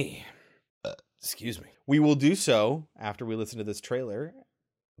 Excuse me. We will do so after we listen to this trailer.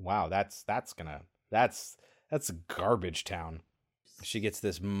 Wow, that's garbage town. She gets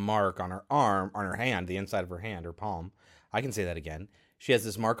this mark on her arm, on her hand, the inside of her hand, her palm. I can say that again. She has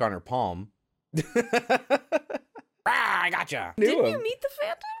this mark on her palm. I gotcha. Didn't you meet the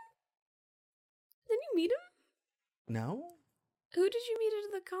Phantom? Didn't you meet him? No. Who did you meet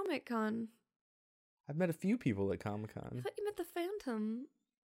at the Comic-Con? I've met a few people at Comic-Con. I thought you met the Phantom.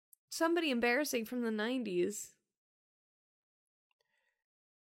 Somebody embarrassing from the 90s.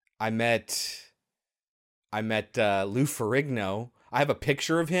 I met Lou Ferrigno. I have a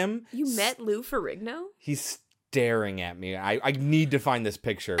picture of him. You met Lou Ferrigno? He's staring at me. I need to find this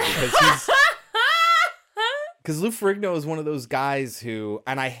picture because Lou Ferrigno is one of those guys who,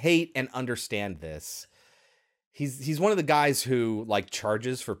 and I hate and understand this. He's one of the guys who like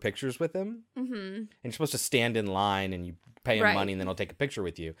charges for pictures with him. Mm-hmm. And you're supposed to stand in line and you pay him money and then he'll take a picture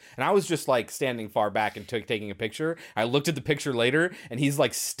with you. And I was just like standing far back and taking a picture. I looked at the picture later and he's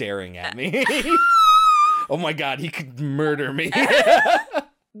like staring at me. Oh my God, he could murder me.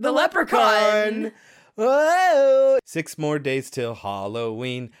 The leprechaun. Whoa. 6 more days till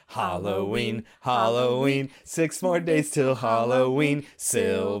Halloween, Halloween, Halloween. 6 more days till Halloween,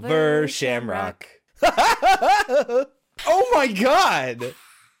 Silver Shamrock. Oh my God!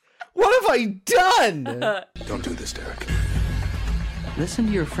 What have I done? Don't do this, Derek. Listen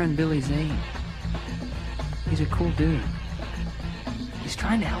to your friend Billy Zane. He's a cool dude. He's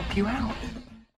trying to help you out.